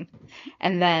time.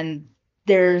 And then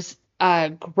there's a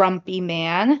grumpy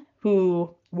man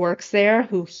who works there,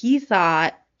 who he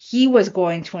thought he was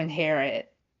going to inherit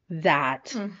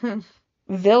that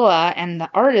villa and the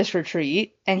artist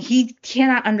retreat, and he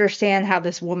cannot understand how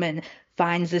this woman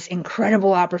finds this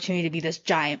incredible opportunity to be this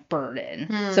giant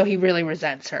burden. So he really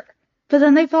resents her. But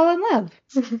then they fall in love.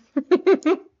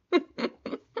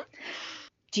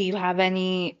 Do you have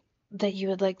any that you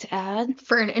would like to add?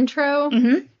 For an intro?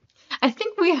 Mm-hmm. I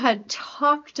think we had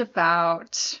talked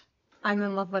about I'm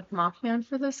in love with Mothman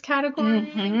for this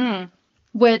category,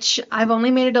 which I've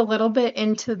only made it a little bit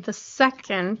into the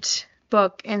second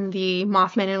book in the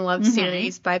Mothman in Love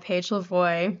series by Paige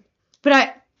Lavoie.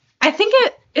 But I think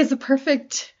it is a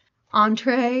perfect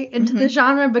entree into the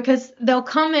genre, because they'll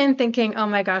come in thinking, oh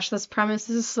my gosh, this premise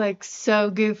is like so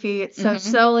goofy, it's so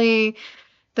silly.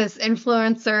 This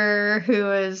influencer who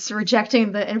is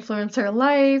rejecting the influencer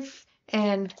life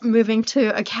and moving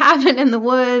to a cabin in the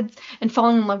woods and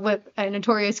falling in love with a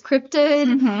notorious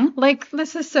cryptid. Like,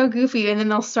 this is so goofy. And then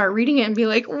they'll start reading it and be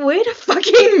like, wait a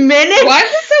fucking minute. Why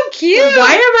is it so cute?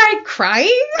 Why am I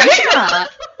crying?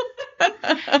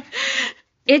 Yeah.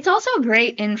 It's also a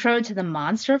great intro to the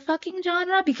monster fucking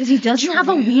genre, because he doesn't have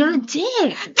a weird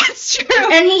dick. That's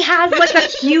true. And he has like a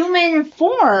human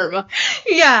form.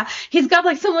 Yeah. He's got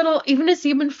like some little, even his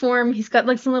human form, he's got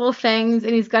like some little fangs,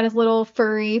 and he's got his little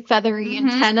furry, feathery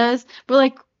antennas. But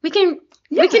like, we can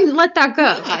let that go.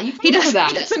 Yeah, he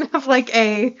doesn't have like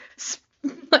a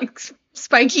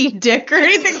spiky dick or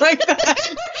anything like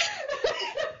that.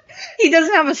 He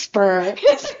doesn't have a spur. He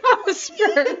doesn't have a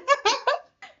spur.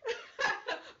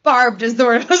 Barbed is the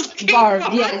word I was looking for.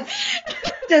 Barbed, yes.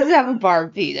 Doesn't have a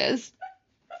barbed penis.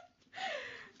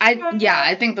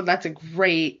 I think that's a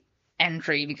great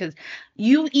entry, because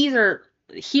you either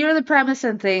hear the premise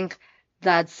and think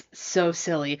that's so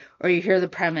silly, or you hear the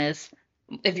premise,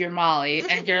 if you're Molly,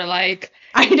 and you're like,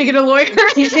 I need to get a lawyer.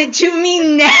 Give it to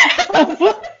me now.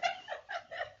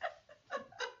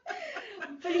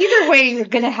 But either way, you're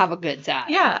gonna have a good time.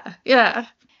 Yeah.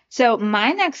 So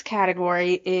my next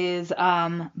category is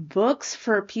books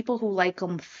for people who like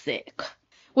them thick.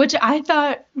 Which I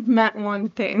thought meant one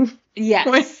thing.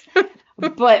 Yes.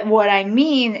 But what I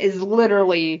mean is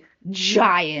literally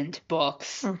giant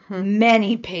books,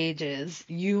 many pages.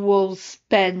 You will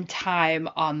spend time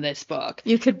on this book.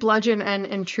 You could bludgeon an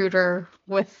intruder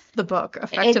with the book,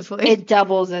 effectively. It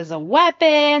doubles as a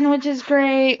weapon, which is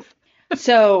great.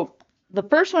 So the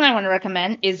first one I want to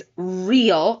recommend is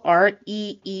Reel,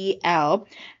 R-E-E-L,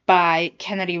 by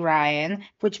Kennedy Ryan,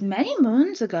 which many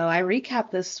moons ago I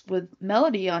recapped this with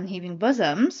Melody on Heaving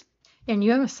Bosoms. And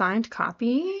you have a signed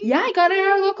copy? Yeah, I got it at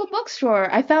our local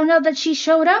bookstore. I found out that she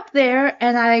showed up there,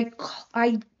 and I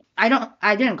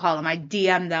didn't call them. I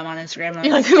DM'd them on Instagram.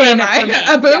 You're like, who am I?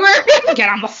 A boomer? Yeah, get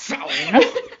on the phone.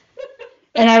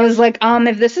 And I was like,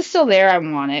 if this is still there, I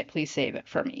want it. Please save it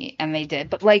for me. And they did.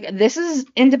 But, like, this is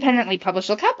independently published.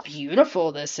 Look how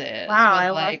beautiful this is. Wow, I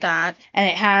love that. And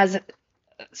it has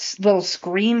little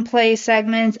screenplay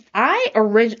segments. I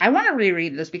want to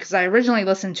reread this because I originally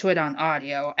listened to it on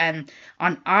audio, and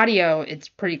on audio it's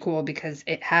pretty cool because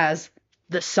it has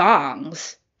the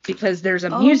songs, because there's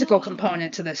a musical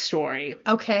component to this story.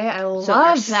 Okay, I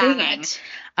love that.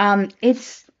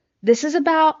 This is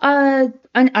about an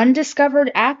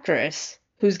undiscovered actress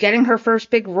who's getting her first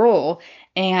big role,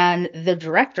 and the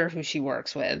director who she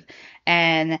works with,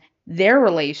 and their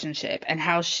relationship, and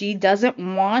how she doesn't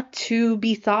want to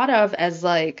be thought of as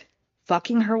like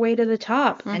fucking her way to the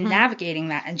top and navigating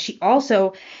that. And she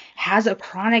also has a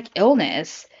chronic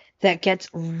illness that gets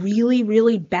really,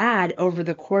 really bad over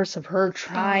the course of her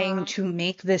trying to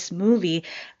make this movie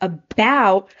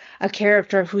about a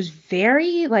character who's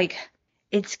very, like,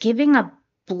 it's giving a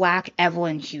Black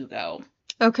Evelyn Hugo.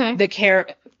 Okay.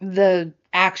 The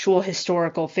actual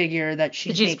historical figure that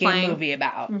she's making a movie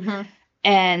about. Mm-hmm.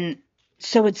 And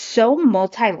so it's so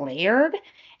multi-layered,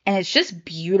 and it's just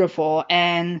beautiful.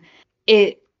 And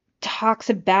it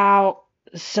talks about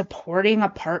supporting a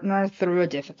partner through a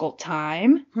difficult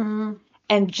time,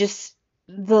 and just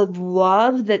the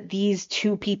love that these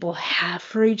two people have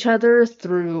for each other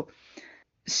through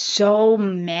so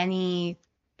many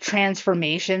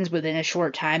transformations within a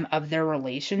short time of their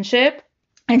relationship.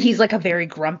 And he's like a very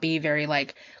grumpy, very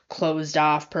like closed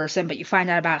off person, but you find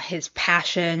out about his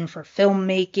passion for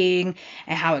filmmaking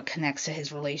and how it connects to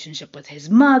his relationship with his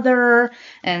mother.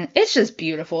 And it's just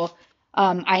beautiful.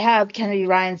 I have Kennedy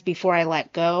Ryan's Before I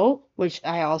Let Go, which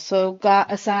I also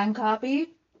got a signed copy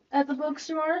at the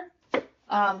bookstore.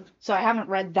 So I haven't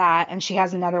read that, and she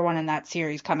has another one in that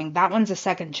series coming. That one's a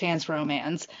second chance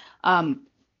romance.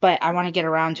 But I want to get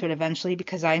around to it eventually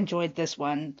because I enjoyed this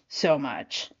one so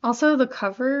much. Also, the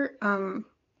cover,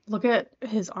 look at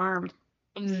his arm.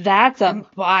 That's a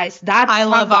bias. I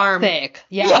love arm. Thick.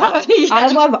 Yeah.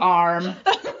 I love arm.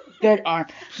 Good arm.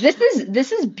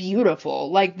 This is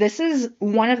beautiful. Like, this is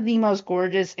one of the most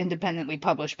gorgeous independently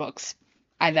published books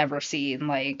I've ever seen.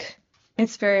 Like,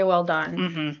 it's very well done.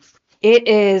 Mm-hmm. It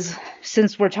is,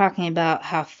 since we're talking about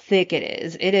how thick it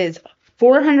is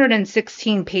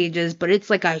 416 pages, but it's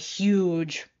like a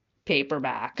huge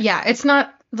paperback. Yeah, it's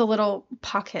not the little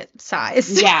pocket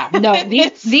size. Yeah, no,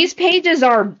 these pages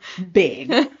are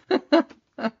big.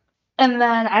 And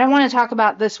then I don't want to talk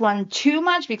about this one too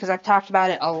much because I've talked about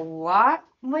it a lot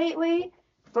lately,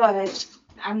 but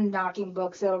I'm knocking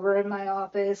books over in my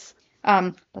office.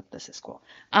 But this is cool.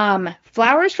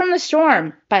 Flowers from the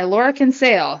Storm by Laura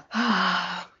Kinsale.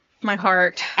 My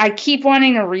heart. I keep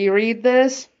wanting to reread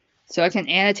this so I can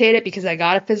annotate it because I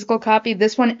got a physical copy.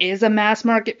 This one is a mass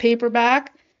market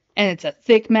paperback, and it's a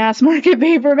thick mass market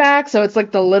paperback, so it's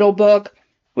like the little book,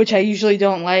 which I usually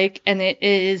don't like, and it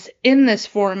is in this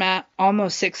format,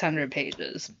 almost 600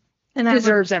 pages. And that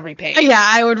deserves every page. Yeah,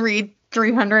 I would read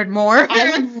 300 more.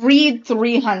 I would read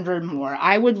 300 more.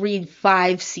 I would read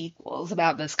 5 sequels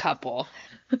about this couple.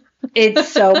 It's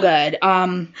so good.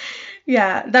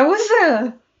 Yeah,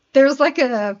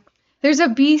 there's a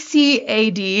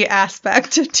BCAD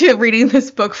aspect to reading this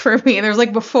book for me. There's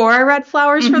like before I read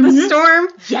Flowers for the Storm.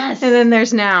 Yes. And then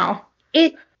there's now.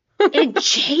 It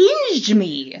changed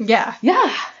me. Yeah.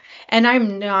 Yeah. And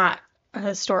I'm not a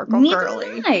historical girly.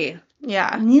 Neither am I.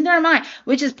 Yeah. Neither am I.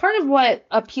 Which is part of what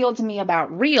appealed to me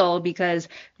about Real, because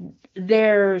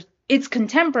it's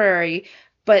contemporary,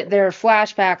 but there are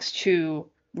flashbacks to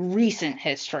recent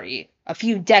history, a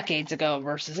few decades ago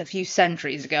versus a few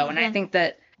centuries ago. And I think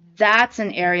that's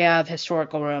an area of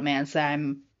historical romance that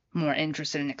I'm more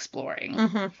interested in exploring.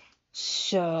 Mm-hmm.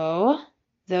 So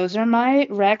those are my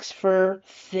recs for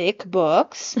thick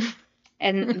books.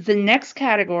 And the next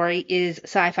category is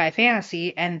sci-fi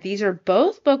fantasy, and these are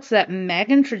both books that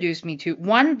Meg introduced me to.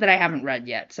 One that I haven't read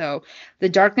yet. So The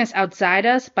Darkness Outside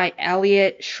Us by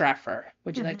Elliot Schreffer.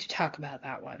 Would you like to talk about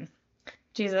that one?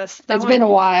 Jesus. It's been a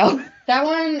while. That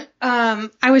one,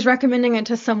 I was recommending it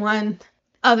to someone,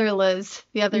 other Liz,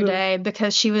 the other day,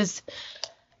 because she was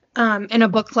in a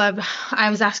book club. I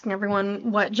was asking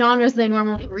everyone what genres they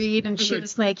normally read, and she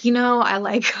was like, I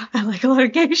like a lot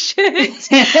of gay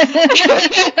shit.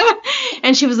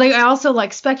 And she was like, I also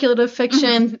like speculative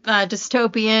fiction,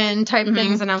 dystopian type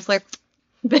things. And I was like,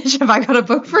 bitch, have I got a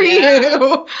book for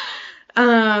you?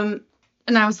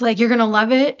 And I was like, you're gonna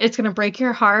love it. It's gonna break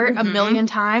your heart a million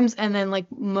times, and then like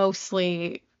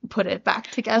mostly put it back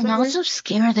together. And also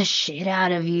scare the shit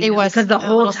out of you. It was, because the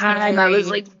whole time I was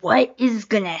like, what is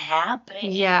gonna happen?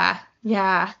 Yeah.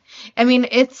 I mean,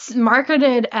 it's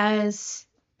marketed as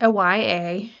a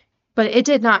YA, but it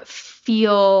did not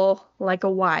feel like a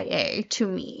YA to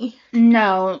me.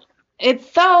 No, it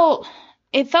felt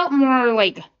more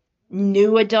like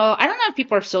new adult. I don't know if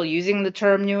people are still using the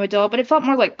term new adult, but it felt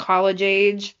more like college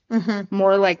age,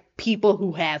 more like people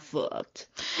who have fucked.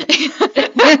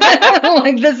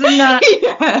 Like, this is not.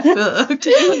 Fucked.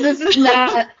 This is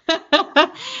not.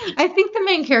 I think the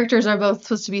main characters are both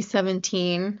supposed to be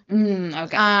 17.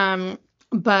 Okay.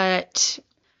 But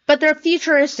they're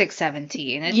futuristic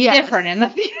 17. It's different in the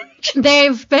future.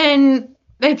 They've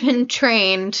been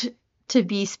trained to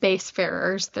be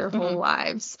spacefarers their whole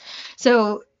lives.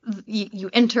 So you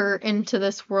enter into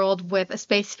this world with a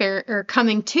spacefarer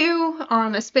coming to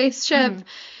on a spaceship,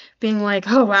 being like,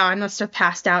 oh wow, I must have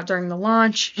passed out during the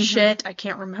launch. Shit, I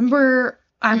can't remember.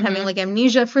 I'm having like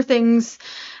amnesia for things.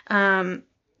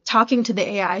 Talking to the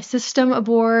AI system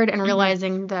aboard and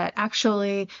realizing that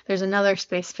actually there's another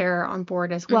spacefarer on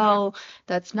board as well.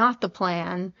 That's not the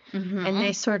plan. And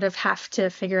they sort of have to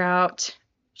figure out,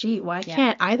 gee, why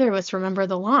can't either of us remember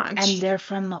the launch? And they're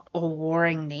from a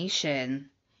warring nation.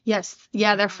 Yes.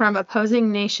 Yeah, they're from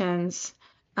opposing nations,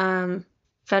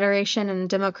 Federation and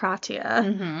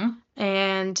Democratia.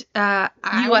 And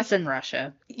U.S. and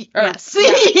Russia. Yes.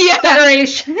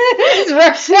 Federation is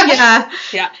Russia.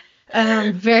 Yeah.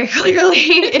 Very clearly.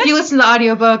 If you listen to the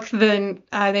audiobook, then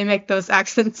they make those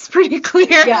accents pretty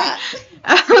clear.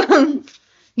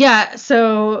 Yeah.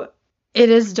 So it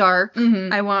is dark.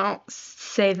 I won't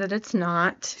say that it's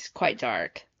not. It's quite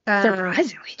dark.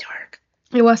 Surprisingly dark.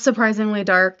 It was surprisingly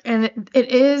dark. And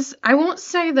it is, I won't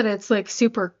say that it's like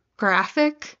super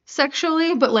graphic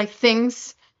sexually, but like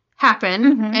things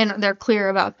happen and they're clear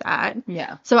about that.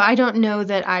 Yeah. So I don't know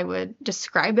that I would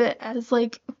describe it as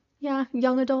like,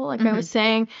 young adult, like I was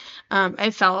saying.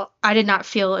 I did not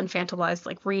feel infantilized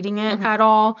like reading it at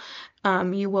all.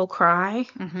 You will cry.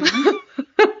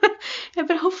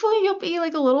 But hopefully you'll be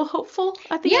like a little hopeful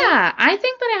at the end. Yeah, I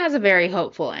think that it has a very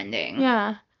hopeful ending.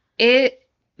 Yeah. It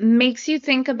makes you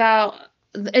think about,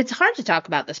 it's hard to talk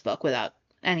about this book without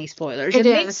any spoilers. It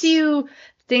makes you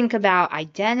think about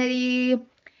identity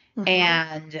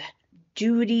and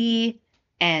duty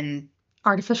and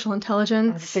artificial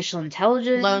intelligence,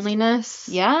 loneliness.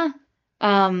 Yeah.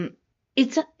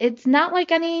 It's not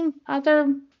like any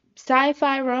other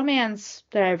sci-fi romance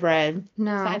that I've read.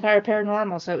 No. Sci-fi or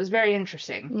paranormal, so it was very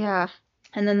interesting. Yeah.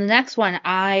 And then the next one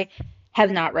I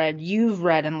have not read. You've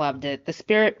read and loved it. The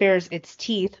Spirit Bears Its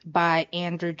Teeth by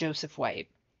Andrew Joseph White.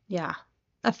 Yeah.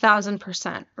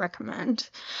 1,000% recommend.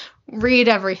 Read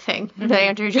everything that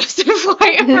Andrew Joseph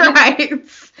White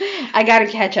writes. I gotta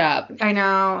catch up. I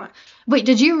know. Wait,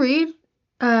 did you read?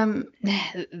 I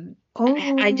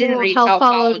didn't read Hell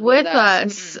Followed With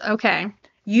Us. Okay.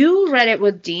 You read it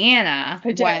with Deanna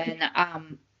when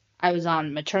I was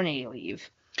on maternity leave.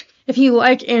 If you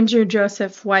like Andrew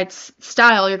Joseph White's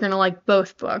style, you're going to like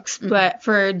both books. But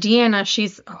for Deanna,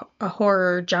 she's a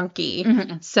horror junkie.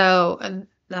 So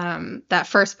that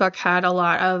first book had a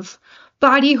lot of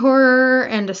body horror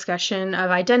and discussion of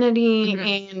identity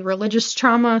and religious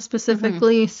trauma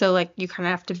specifically. So like you kind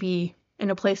of have to be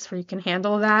in a place where you can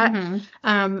handle that.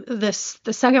 The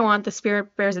second one, The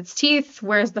Spirit Bears Its Teeth,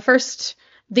 whereas the first,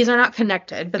 these are not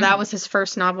connected, but that was his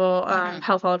first novel,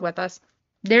 Hell Followed With Us.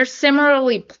 They're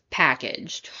similarly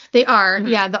packaged. They are.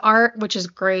 Yeah, the art, which is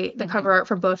great, the cover art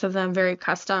for both of them, very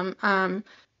custom.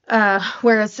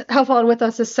 Whereas Hell Followed With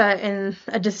Us is set in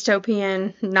a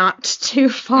dystopian, not too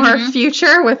far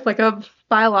future with like a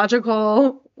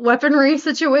biological weaponry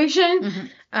situation.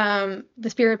 The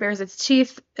Spirit Bears Its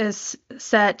Teeth is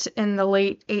set in the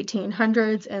late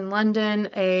 1800s in London,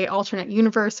 a alternate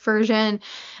universe version,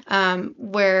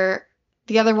 where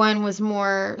the other one was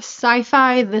more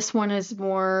sci-fi. This one is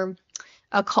more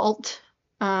occult,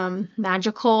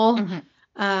 magical.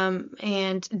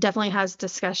 And definitely has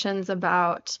discussions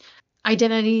about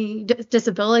identity,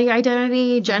 disability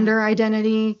identity, gender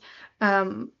identity,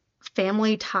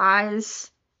 family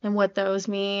ties and what those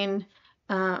mean,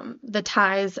 the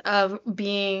ties of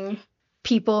being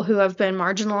people who have been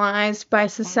marginalized by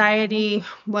society,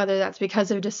 whether that's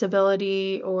because of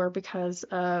disability or because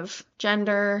of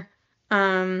gender.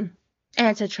 And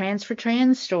it's a trans for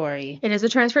trans story. It is a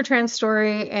trans for trans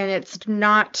story, and it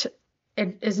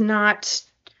is not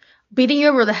beating you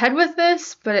over the head with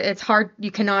this, but it's hard,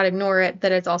 you cannot ignore it,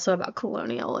 that it's also about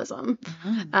colonialism.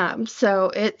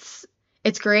 So it's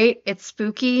great, it's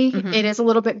spooky, it is a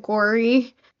little bit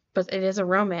gory, but it is a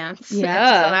romance.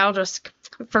 Yeah. So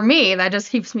for me, that just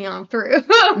keeps me on through.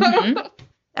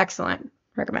 Excellent.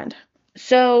 Recommend.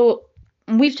 So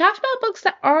we've talked about books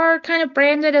that are kind of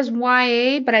branded as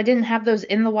YA, but I didn't have those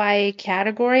in the YA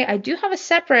category. I do have a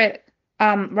separate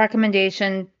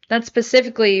recommendation that's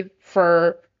specifically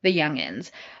for the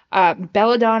youngins.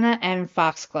 Belladonna and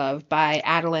Foxglove by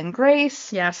Adeline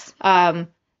Grace. Yes.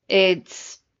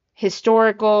 It's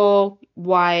historical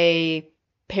YA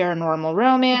paranormal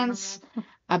romance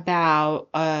about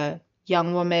a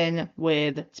young woman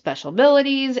with special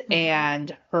abilities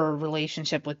and her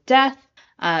relationship with death.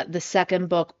 The second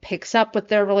book picks up with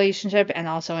their relationship and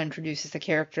also introduces the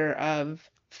character of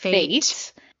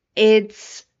Fate.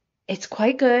 It's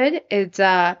quite good. It's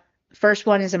first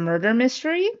one is a murder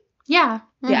mystery. Yeah.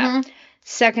 Mm-hmm. Yeah.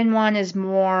 Second one is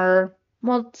more,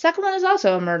 well, second one is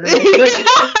also a murder mystery.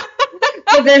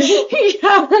 But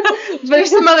there's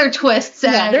some other twists.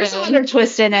 Yeah, there's some other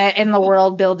twists in it, in the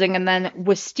world building, and then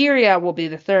Wisteria will be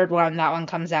the third one. That one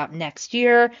comes out next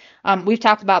year. We've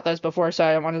talked about those before, so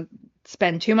I don't want to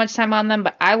spend too much time on them,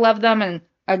 but I love them. And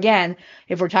again,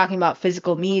 if we're talking about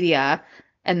physical media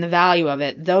and the value of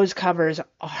it, those covers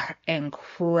are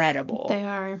incredible. They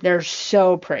are. They're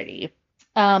so pretty.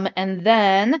 And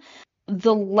then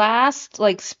the last,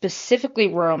 like, specifically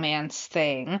romance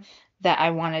thing that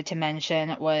I wanted to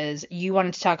mention was you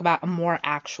wanted to talk about More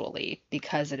Actually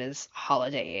because it is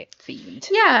holiday themed.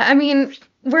 Yeah, I mean,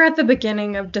 we're at the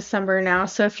beginning of December now,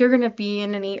 so if you're going to be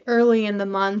in any early in the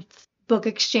month book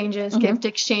exchanges, gift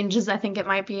exchanges, I think it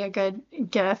might be a good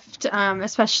gift,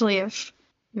 especially if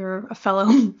you're a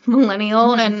fellow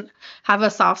millennial and have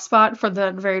a soft spot for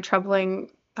the very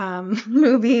troubling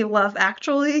movie Love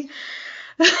Actually.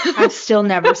 I've still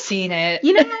never seen it.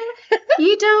 You know,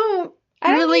 you don't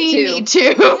really need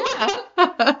to.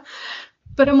 Yeah.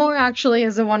 But More Actually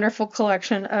is a wonderful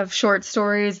collection of short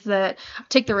stories that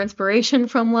take their inspiration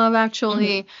from Love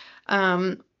Actually,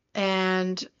 and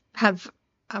have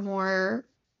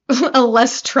a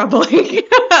less troubling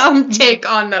take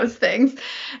on those things.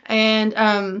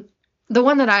 And the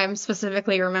one that I'm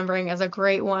specifically remembering as a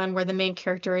great one where the main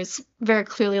character is very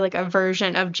clearly like a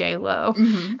version of J-Lo.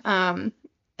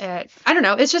 I don't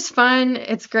know. It's just fun.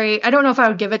 It's great. I don't know if I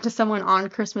would give it to someone on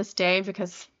Christmas Day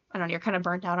because, I don't know, you're kind of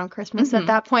burnt out on Christmas at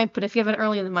that point. But if you have an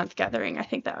early in the month gathering, I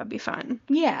think that would be fun.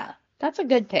 Yeah, that's a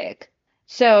good pick.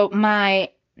 So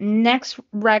my next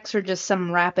recs are just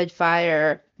some rapid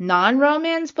fire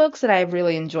non-romance books that I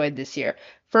really enjoyed this year.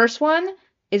 First one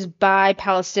is by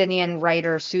Palestinian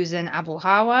writer Susan Abu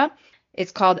Hawa.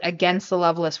 It's called Against the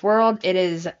Loveless World. It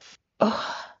is,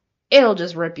 it'll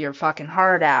just rip your fucking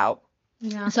heart out.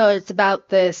 Yeah. So it's about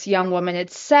this young woman.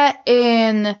 It's set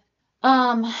in,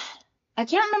 I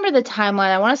can't remember the timeline.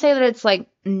 I want to say that it's like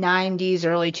 90s,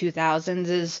 early 2000s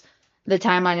is the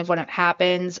timeline of when it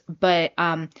happens. But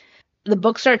the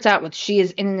book starts out with she is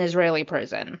in an Israeli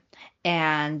prison.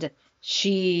 And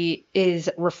she is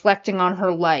reflecting on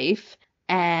her life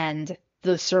and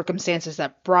the circumstances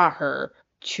that brought her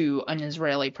to an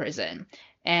Israeli prison.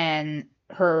 And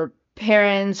her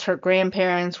parents, her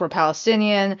grandparents were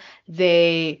Palestinian.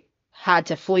 They had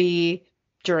to flee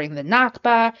during the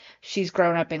Nakba. She's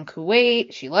grown up in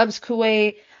Kuwait. She loves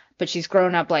Kuwait, but she's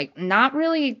grown up like not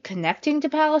really connecting to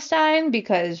Palestine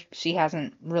because she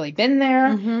hasn't really been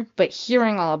there, but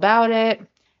hearing all about it.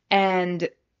 And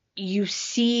you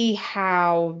see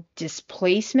how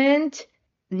displacement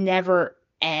never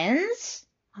ends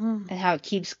and how it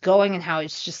keeps going and how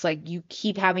it's just like you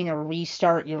keep having to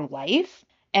restart your life.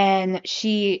 And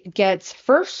she gets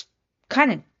first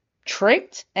kind of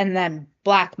tricked and then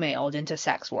blackmailed into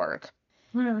sex work.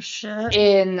 Oh, shit.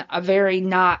 In a very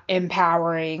not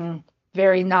empowering,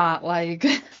 very not, like,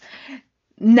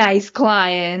 nice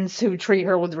clients who treat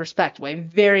her with respect way.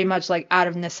 Very much, like, out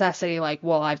of necessity, like,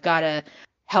 well, I've got to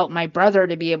help my brother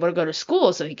to be able to go to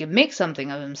school so he can make something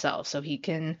of himself, so he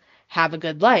can have a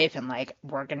good life, and, like,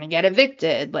 we're going to get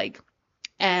evicted, like,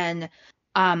 and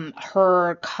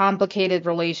her complicated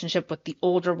relationship with the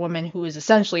older woman who is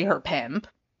essentially her pimp.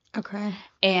 Okay.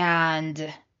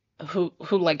 And who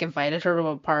like invited her to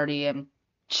a party, and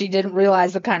she didn't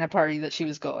realize the kind of party that she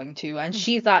was going to, and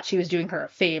she thought she was doing her a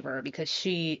favor because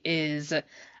she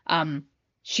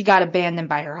got abandoned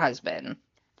by her husband.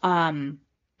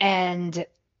 And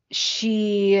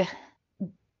she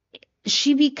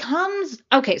becomes,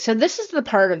 okay, so this is the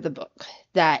part of the book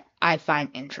that I find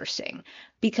interesting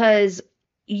because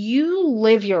you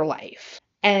live your life,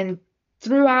 and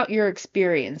throughout your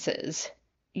experiences,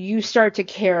 you start to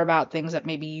care about things that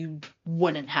maybe you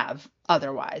wouldn't have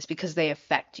otherwise because they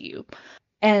affect you.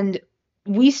 And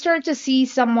we start to see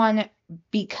someone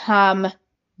become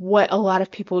what a lot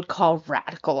of people would call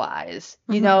radicalized.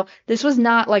 You know, this was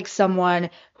not like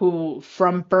someone who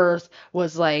from birth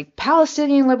was like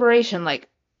Palestinian liberation. Like,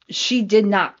 she did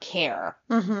not care.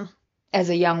 As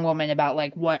a young woman about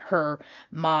like what her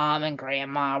mom and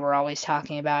grandma were always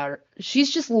talking about.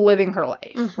 She's just living her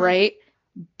life, right?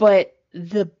 But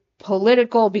the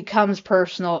political becomes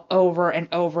personal over and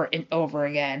over and over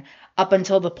again, up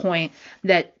until the point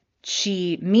that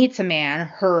she meets a man,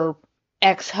 her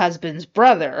ex-husband's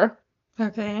brother.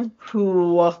 Okay.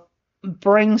 Who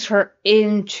brings her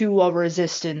into a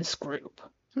resistance group.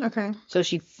 Okay. So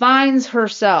she finds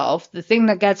herself, the thing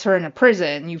that gets her into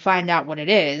prison, you find out what it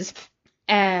is,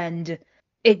 and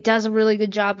it does a really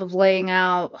good job of laying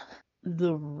out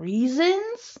the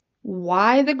reasons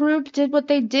why the group did what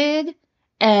they did,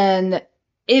 and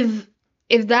if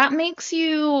that makes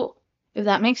you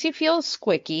feel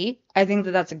squicky, I think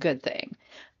that that's a good thing,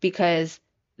 because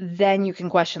then you can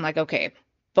question, like, okay,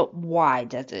 but why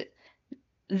does it?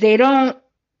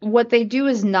 What they do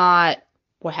is not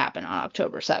what happened on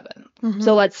October 7th. Mm-hmm.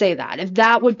 So let's say that. If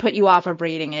that would put you off of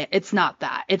reading it, it's not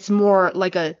that. It's more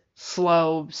like a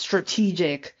slow,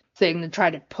 strategic thing to try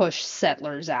to push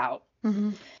settlers out.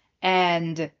 Mm-hmm.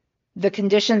 And the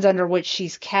conditions under which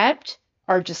she's kept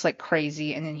are just like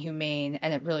crazy and inhumane,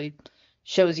 and it really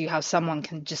shows you how someone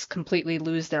can just completely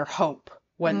lose their hope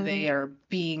when they are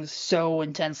being so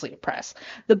intensely oppressed.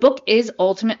 The book is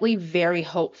ultimately very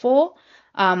hopeful,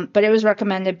 but it was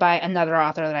recommended by another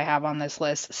author that I have on this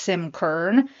list, Sim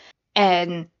Kern,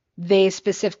 and they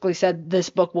specifically said this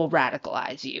book will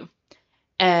radicalize you.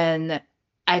 And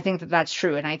I think that that's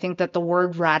true, and I think that the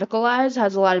word radicalize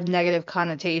has a lot of negative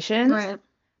connotations, right.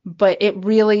 But it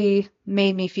really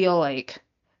made me feel like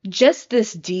just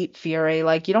this deep fury,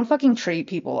 like, you don't fucking treat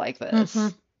people like this. Mm-hmm.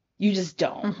 You just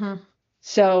don't. Mm-hmm.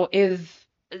 So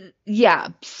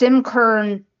Sim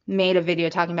Kern made a video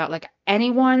talking about, like,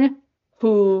 anyone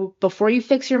who, before you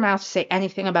fix your mouth to say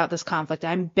anything about this conflict,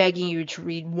 I'm begging you to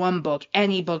read one book,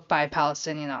 any book by a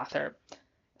Palestinian author.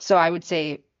 So I would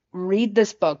say, read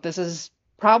this book. This is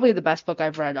probably the best book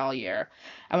I've read all year.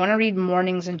 I want to read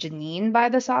Mornings in Jenin by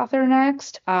this author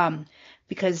next,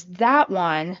 because that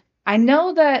one, I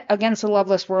know that Against the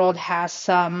Loveless World has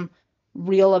some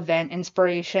real event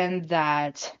inspiration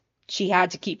that she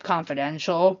had to keep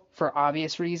confidential for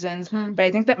obvious reasons, but I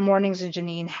think that Mornings in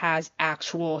Jenin has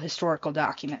actual historical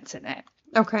documents in it.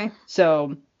 Okay.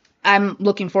 So I'm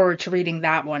looking forward to reading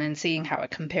that one and seeing how it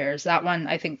compares. That one,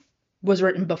 I think, was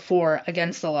written before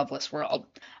Against the Loveless World.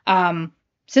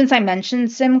 Since I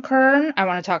mentioned Sim Kern, I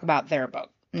want to talk about their book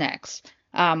next,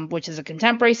 which is a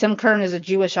contemporary. Sim Kern is a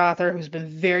Jewish author who's been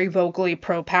very vocally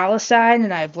pro-Palestine,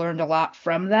 and I've learned a lot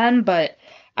from them, but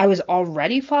I was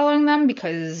already following them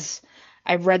because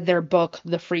I read their book,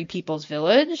 The Free People's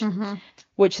Village,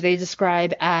 which they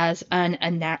describe as an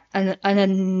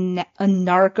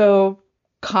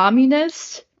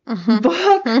anarcho-communist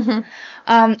book.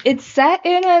 It's set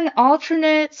in an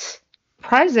alternate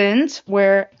present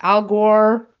where Al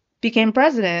Gore became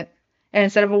president, and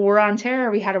instead of a war on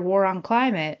terror, we had a war on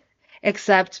climate,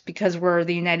 except because we're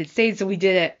the United States, we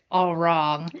did it all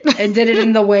wrong and did it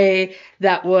in the way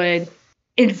that would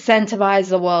incentivize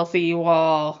the wealthy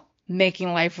while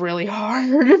making life really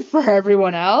hard for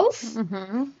everyone else.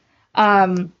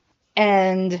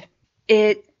 And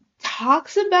it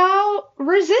talks about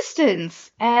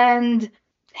resistance and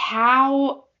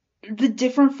how the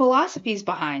different philosophies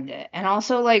behind it, and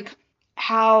also like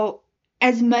how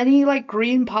as many like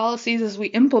green policies as we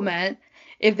implement,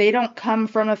 if they don't come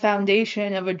from a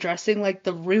foundation of addressing like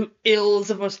the root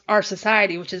ills of our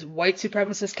society, which is white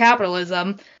supremacist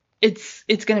capitalism, it's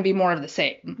going to be more of the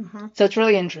same. So it's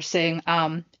really interesting,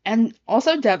 and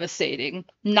also devastating.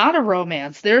 Not a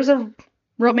romance. There's a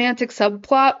romantic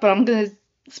subplot, but I'm going to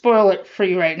spoil it for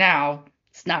you right now.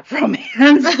 It's not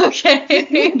romance.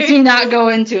 Okay. Do not go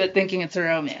into it thinking it's a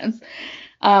romance.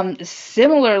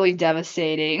 Similarly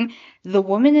devastating, The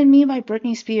Woman in Me by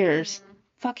Britney Spears.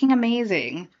 Fucking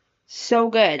amazing. So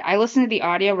good. I listened to the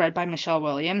audio read by Michelle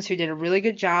Williams, who did a really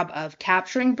good job of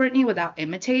capturing Britney without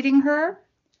imitating her.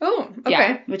 Oh, okay.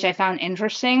 Yeah, which I found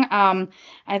interesting. I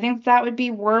think that would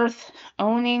be worth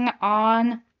owning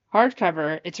on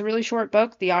hardcover. It's a really short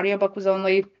book. The audiobook was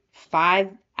only 5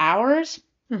 hours.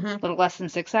 A little less than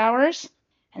 6 hours.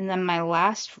 And then my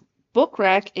last book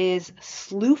rec is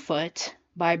Slewfoot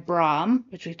by Brahm,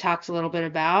 which we've talked a little bit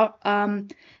about.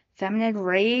 Feminine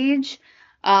Rage.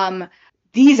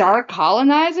 These are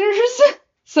colonizers.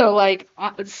 So, like,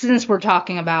 since we're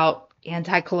talking about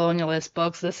anti-colonialist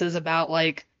books, this is about,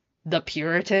 like, the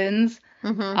Puritans.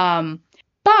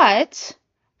 But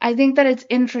I think that it's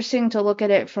interesting to look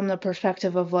at it from the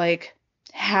perspective of, like,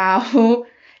 how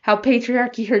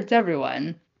patriarchy hurts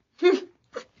everyone.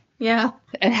 Yeah.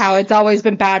 And how it's always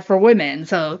been bad for women.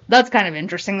 So that's kind of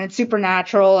interesting. It's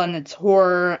supernatural and it's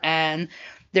horror, and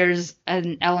there's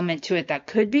an element to it that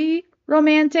could be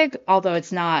romantic, although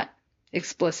it's not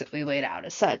explicitly laid out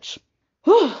as such.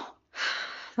 Whew.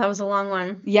 That was a long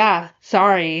one. Yeah,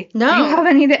 sorry. No. Do you have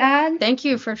any to add? Thank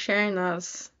you for sharing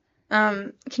those.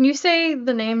 Can you say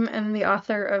the name and the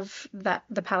author of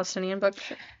the Palestinian book?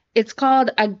 It's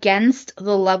called Against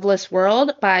the Loveless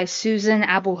World by Susan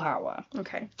Abu Hawa.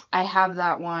 Okay. I have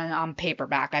that one on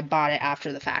paperback. I bought it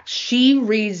after the fact. She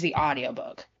reads the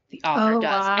audiobook. The author does.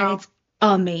 Wow. And it's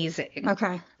amazing.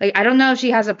 Okay. Like, I don't know if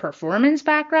she has a performance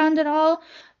background at all,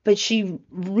 but she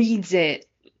reads it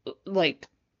like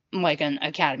an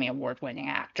Academy Award winning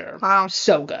actor. Wow.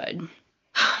 So good.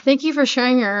 Thank you for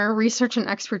sharing your research and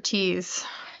expertise.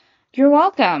 You're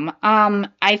welcome.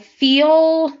 I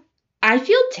feel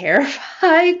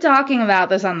terrified talking about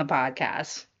this on the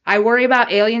podcast. I worry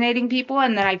about alienating people,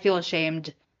 and then I feel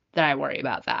ashamed that I worry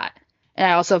about that. And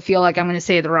I also feel like I'm going to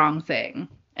say the wrong thing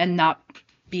and not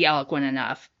be eloquent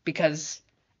enough because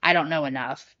I don't know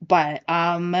enough. But,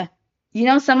 some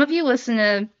of you listen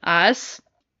to us,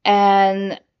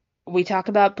 and we talk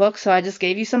about books, so I just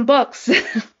gave you some books.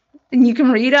 And you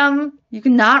can read them. You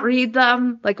can not read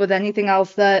them, like with anything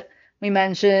else that we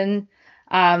mentioned.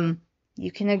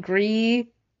 You can agree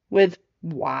with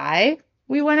why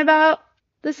we went about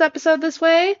this episode this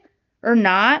way or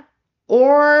not.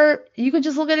 Or you could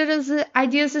just look at it as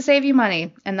ideas to save you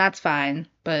money, and that's fine.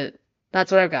 But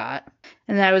that's what I've got.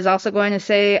 And then I was also going to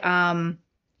say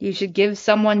you should give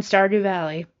someone Stardew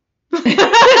Valley.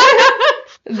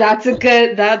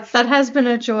 That has been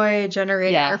a joy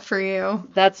generator for you.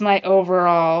 That's my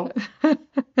overall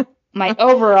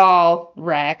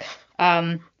rec.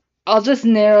 I'll just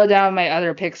narrow down my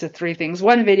other picks to 3 things.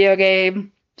 1 video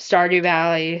game, Stardew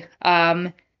Valley,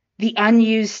 the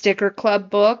Unused Sticker Club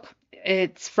book.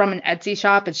 It's from an Etsy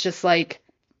shop. It's just like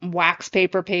wax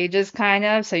paper pages kind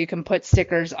of, so you can put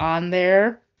stickers on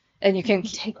there and you can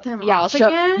take them off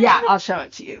again? Yeah, I'll show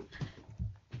it to you.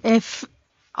 If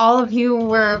all of you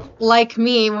were like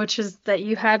me, which is that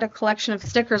you had a collection of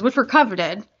stickers, which were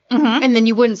coveted, and then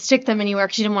you wouldn't stick them anywhere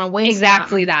because you didn't want to waste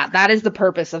exactly them. that. That is the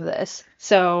purpose of this.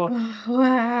 So,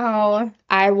 wow.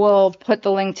 I will put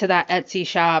the link to that Etsy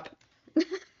shop.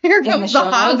 Here comes the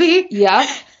hobby. Yep.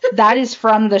 That is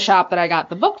from the shop that I got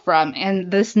the book from. And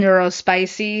this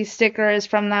Neurospicy sticker is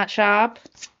from that shop.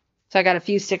 So I got a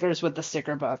few stickers with the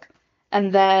sticker book.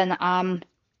 And then,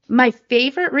 my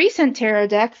favorite recent tarot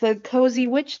deck, the Cozy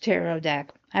Witch tarot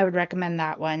deck. I would recommend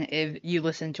that one if you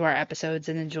listen to our episodes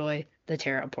and enjoy the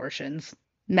tarot portions.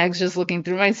 Meg's just looking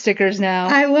through my stickers now.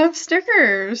 I love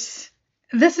stickers.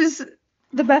 This is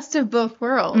the best of both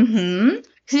worlds. Mm-hmm.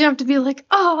 Because you don't have to be like,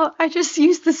 oh, I just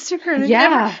used the sticker. And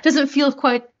it doesn't feel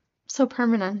quite so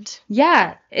permanent.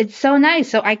 Yeah, it's so nice.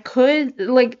 So I could,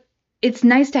 it's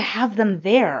nice to have them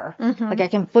there. Mm-hmm. Like, I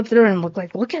can flip through and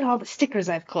look at all the stickers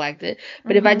I've collected.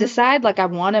 But if I decide, I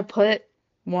want to put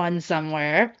one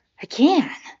somewhere, I can.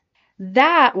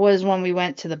 That was when we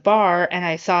went to the bar and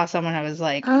I saw someone. I was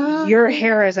like, your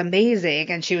hair is amazing.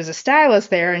 And she was a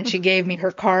stylist there and she gave me her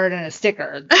card and a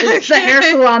sticker. It's the hair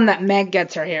salon that Meg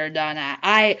gets her hair done at.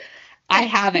 I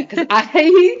haven't because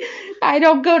I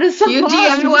don't go to salons. You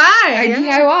DIY. I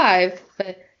DIY.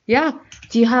 But yeah.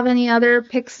 Do you have any other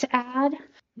picks to add?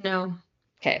 No.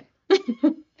 Okay.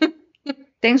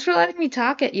 Thanks for letting me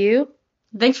talk at you.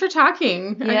 Thanks for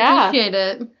talking. Yeah. I appreciate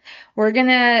it. We're going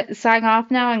to sign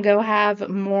off now and go have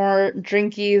more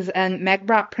drinkies. And Meg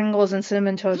brought Pringles and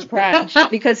Cinnamon Toast Crunch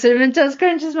because Cinnamon Toast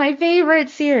Crunch is my favorite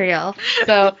cereal.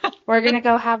 So we're going to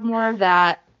go have more of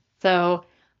that. So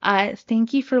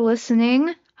thank you for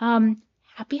listening.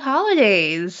 Happy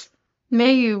holidays.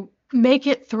 May you make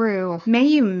it through. May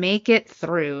you make it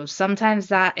through. Sometimes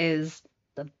that is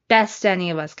the best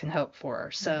any of us can hope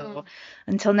for. So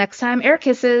until next time, air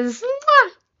kisses.